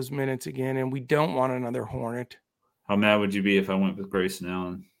get those minutes again, and we don't want another Hornet. How mad would you be if I went with Grayson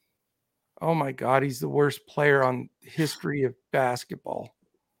Allen? Oh my God, he's the worst player on history of basketball.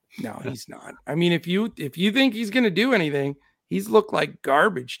 No, he's not. I mean, if you think he's going to do anything, he's looked like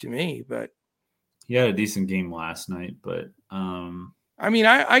garbage to me. But he had a decent game last night. But I mean,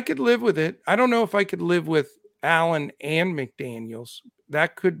 I could live with it. I don't know if I could live with Allen and McDaniels.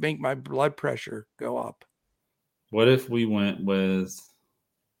 That could make my blood pressure go up. What if we went with?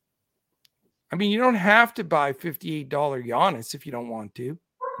 I mean, you don't have to buy $58 Giannis if you don't want to.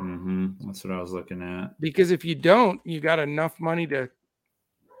 Mm-hmm. That's what I was looking at. Because if you don't, you got enough money to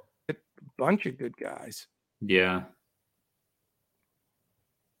get a bunch of good guys. Yeah.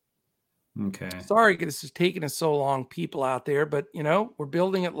 Okay. Sorry, this is taking us so long, people out there, but we're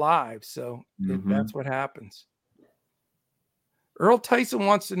building it live, so that's what happens. Earl Tyson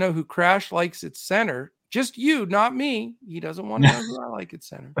wants to know who Crash likes at center. Just you, not me. He doesn't want to know who I like at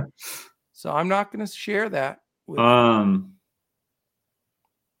center. So I'm not going to share that with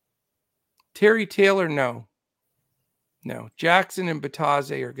Terry Taylor, no. No. Jackson and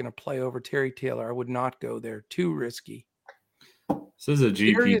Bataze are going to play over Terry Taylor. I would not go there. Too risky. This is a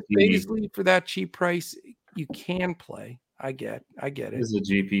GPP. Darius Bazley for that cheap price, you can play. I get it. This is a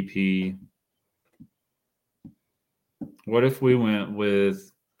GPP. What if we went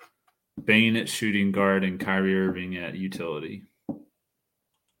with Bane at shooting guard and Kyrie Irving at utility?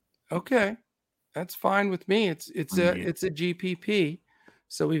 Okay, that's fine with me. It's a GPP.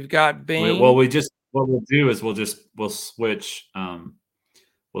 So we've got Bane. Well, what we'll do is we'll switch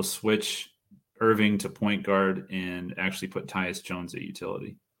Irving to point guard and actually put Tyus Jones at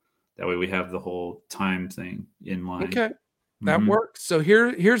utility. That way we have the whole time thing in line. Okay. That works. So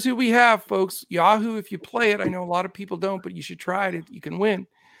here's who we have, folks. Yahoo, if you play it, I know a lot of people don't, but you should try it. You can win.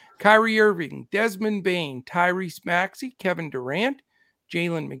 Kyrie Irving, Desmond Bane, Tyrese Maxey, Kevin Durant,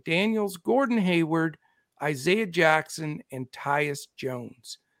 Jalen McDaniels, Gordon Hayward, Isaiah Jackson, and Tyus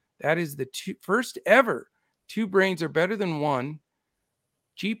Jones. That is the first ever 2 brains are better than 1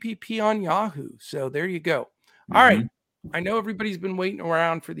 GPP on Yahoo. So there you go. All right. I know everybody's been waiting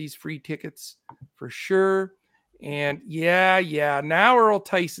around for these free tickets for sure. And yeah. Now Earl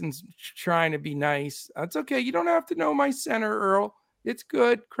Tyson's trying to be nice. That's okay. You don't have to know my center, Earl. It's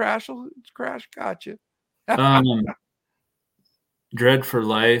good. Crash got you. Dread for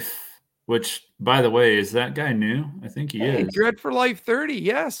Life, which, by the way, is that guy new? I think he is. Dread for Life 30,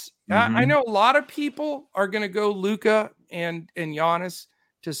 yes. I know a lot of people are going to go Luka and Giannis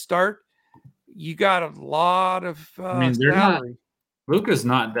to start. You got a lot of salary. Luka's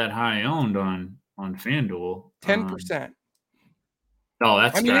not that high owned on FanDuel. 10%. No,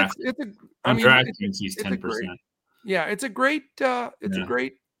 that's DraftKings. He's 10%. Yeah, it's a great a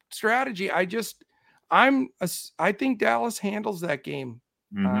great strategy. I think Dallas handles that game.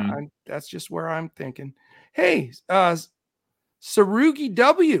 That's just where I'm thinking. Hey, Sarugi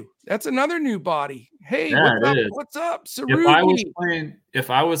W. That's another new body. Hey, what's up, Sarugi? If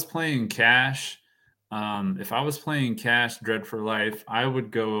I was playing cash, Dread for Life, I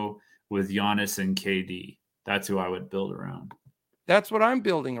would go with Giannis and KD. that's who I would build around. That's what I'm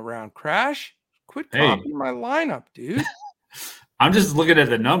building around. Crash, quit copying my lineup, dude. I'm just looking at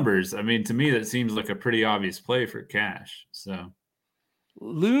the numbers. I mean, to me, that seems like a pretty obvious play for cash. So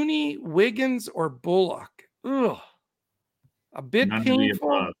Looney, Wiggins, or Bullock. Ugh. A bit none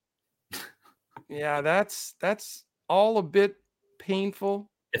painful. Yeah, that's all a bit painful.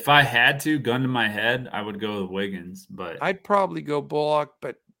 If I had to, gun to my head, I would go with Wiggins, but I'd probably go Bullock,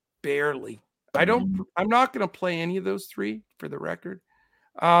 but barely. I'm not going to play any of those three for the record.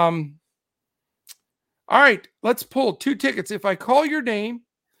 All right, let's pull 2 tickets. If I call your name,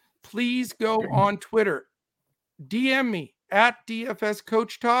 please go on Twitter. DM me at DFS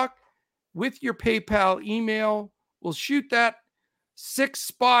Coach Talk with your PayPal email. We'll shoot that 6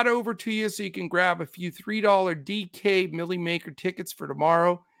 spot over to you so you can grab a few $3 DK Millie Maker tickets for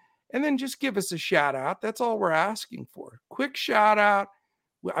tomorrow. And then just give us a shout out. That's all we're asking for. Quick shout out.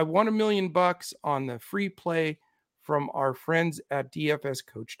 I won $1 million on the free play from our friends at DFS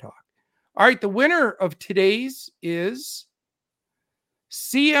Coach Talk. All right, the winner of today's is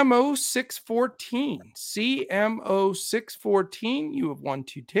CMO 614. CMO 614. You have won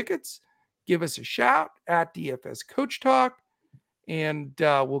 2 tickets. Give us a shout at DFS Coach Talk, and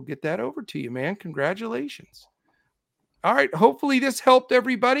we'll get that over to you, man. Congratulations. All right, hopefully this helped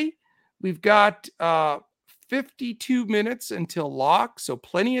everybody. We've got 52 minutes until lock, so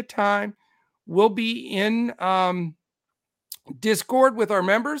plenty of time. We'll be in Discord with our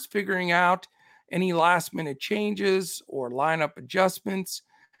members, figuring out any last minute changes or lineup adjustments.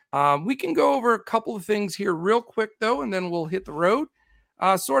 We can go over a couple of things here real quick though, and then we'll hit the road.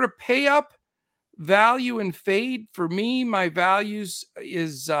 Sort of pay up, value, and fade. For me, my values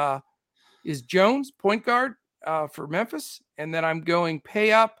is Jones, point guard for Memphis, and then I'm going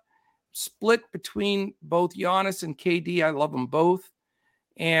pay up, split between both Giannis and KD. I love them both,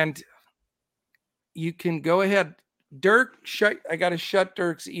 and you can go ahead. Dirk, I got to shut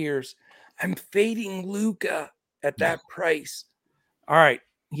Dirk's ears. I'm fading Luka at that price. All right.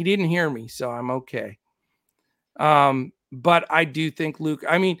 He didn't hear me, so I'm okay. But I do think Luka,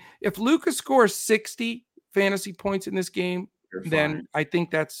 I mean, if Luka scores 60 fantasy points in this game, then I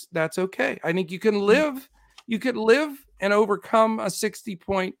think that's okay. I think you could live and overcome a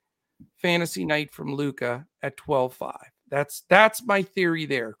 60-point fantasy night from Luka at 12-5. That's my theory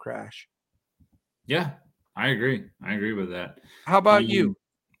there, Crash. Yeah. I agree with that. How about you?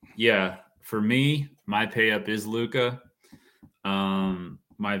 Yeah, for me, my pay up is Luka.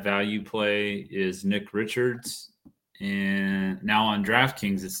 My value play is Nick Richards, and now on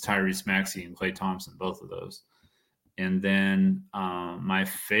DraftKings it's Tyrese Maxey and Klay Thompson, both of those. And then my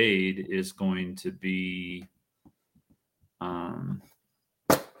fade is going to be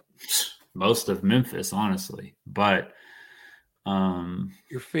most of Memphis, honestly, but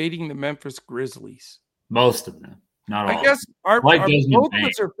you're fading the Memphis Grizzlies. Most of them, not all. I guess our both of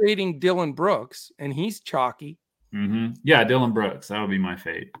us are fading Dylan Brooks, and he's chalky. Mm-hmm. Yeah, Dylan Brooks. That'll be my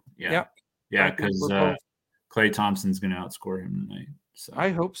fade. Yeah. Yep. Yeah, because Klay Thompson's going to outscore him tonight. So I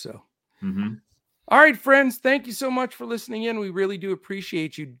hope so. Mm-hmm. All right, friends. Thank you so much for listening in. We really do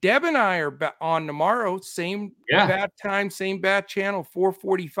appreciate you. Deb and I are on tomorrow. Same bat time, same bat channel,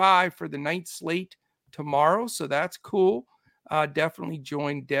 4:45 for the night slate tomorrow. So that's cool. Definitely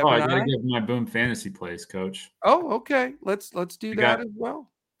join Deb. I gotta give my Boom Fantasy plays, Coach. Oh, okay. Let's do that as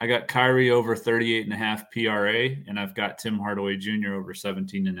well. I got Kyrie over 38.5 PRA, and I've got Tim Hardaway Jr. over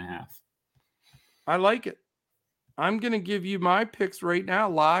 17.5. I like it. I'm gonna give you my picks right now,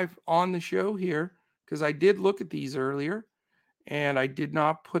 live on the show here, because I did look at these earlier, and I did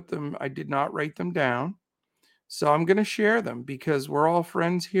not write them down. So I'm gonna share them because we're all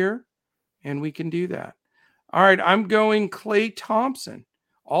friends here, and we can do that. All right, I'm going Klay Thompson.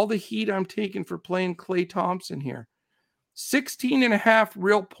 All the heat I'm taking for playing Klay Thompson here. 16.5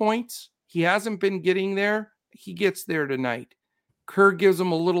 real points. He hasn't been getting there. He gets there tonight. Kerr gives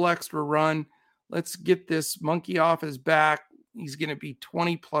him a little extra run. Let's get this monkey off his back. He's going to be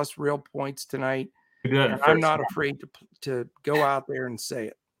 20-plus real points tonight. I'm not afraid to go out there and say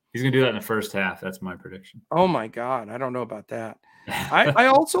it. He's going to do that in the first half. That's my prediction. Oh, my God. I don't know about that. I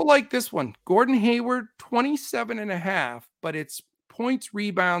also like this one. Gordon Hayward, 27.5, but it's points,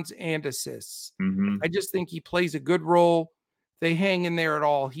 rebounds, and assists. Mm-hmm. I just think he plays a good role. They hang in there at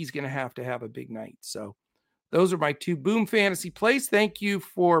all. He's going to have a big night. So those are my 2 Boom Fantasy plays. Thank you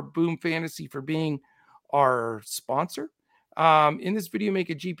for Boom Fantasy for being our sponsor. In this video,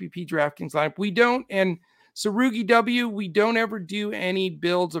 make a GPP DraftKings lineup. We don't, and Sarugi W, we don't ever do any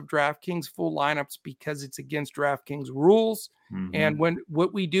builds of DraftKings full lineups because it's against DraftKings rules. Mm-hmm. And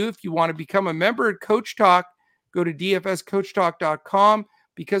what we do, if you want to become a member at Coach Talk, go to dfscoachtalk.com,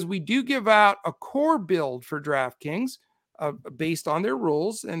 because we do give out a core build for DraftKings based on their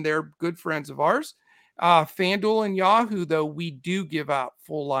rules, and they're good friends of ours. FanDuel and Yahoo, though, we do give out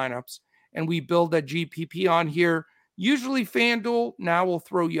full lineups, and we build a GPP on here. Usually FanDuel, now we'll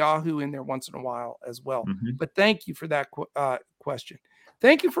throw Yahoo in there once in a while as well. But thank you for that question.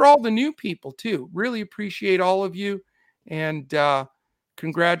 Thank you for all the new people, too. Really appreciate all of you. And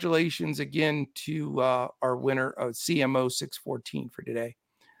congratulations again to our winner of CMO 614 for today.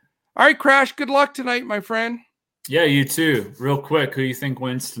 All right, Crash, good luck tonight, my friend. Yeah, you too. Real quick, who you think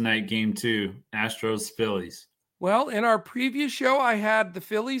wins tonight, game 2? Astros, Phillies. Well, in our previous show, I had the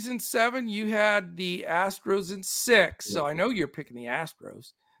Phillies in 7. You had the Astros in 6. So I know you're picking the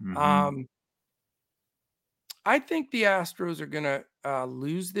Astros. I think the Astros are going to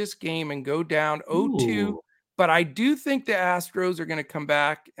lose this game and go down 0-2. But I do think the Astros are going to come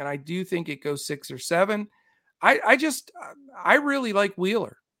back, and I do think it goes 6 or 7. I really like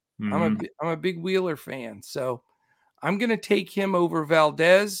Wheeler. I'm a big Wheeler fan. So I'm going to take him over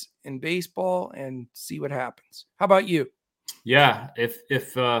Valdez in baseball and see what happens. How about you? Yeah,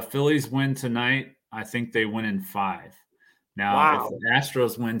 if Phillies win tonight, I think they win in 5. Now, if the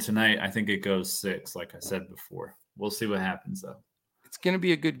Astros win tonight, I think it goes 6, like I said before. We'll see what happens, though. It's going to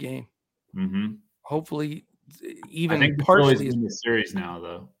be a good game. Hopefully, even I think the partially Phillies win the series now,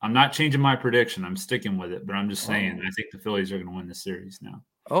 though. I'm not changing my prediction. I'm sticking with it, but I'm just saying I think the Phillies are going to win the series now.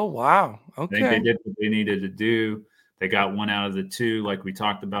 Oh, wow. Okay. I think they did what they needed to do. They got 1 out of the 2, like we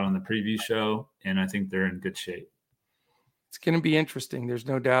talked about on the preview show, and I think they're in good shape. It's going to be interesting. There's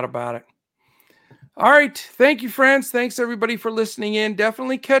no doubt about it. All right. Thank you, friends. Thanks, everybody, for listening in.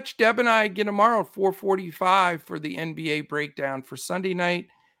 Definitely catch Deb and I again tomorrow at 4:45 for the NBA breakdown for Sunday night.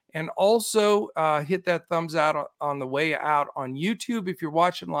 And also hit that thumbs out on the way out on YouTube. If you're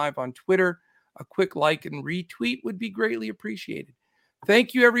watching live on Twitter, a quick like and retweet would be greatly appreciated.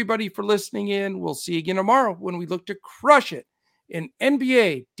 Thank you, everybody, for listening in. We'll see you again tomorrow when we look to crush it in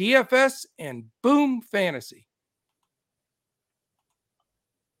NBA, DFS, and Boom Fantasy.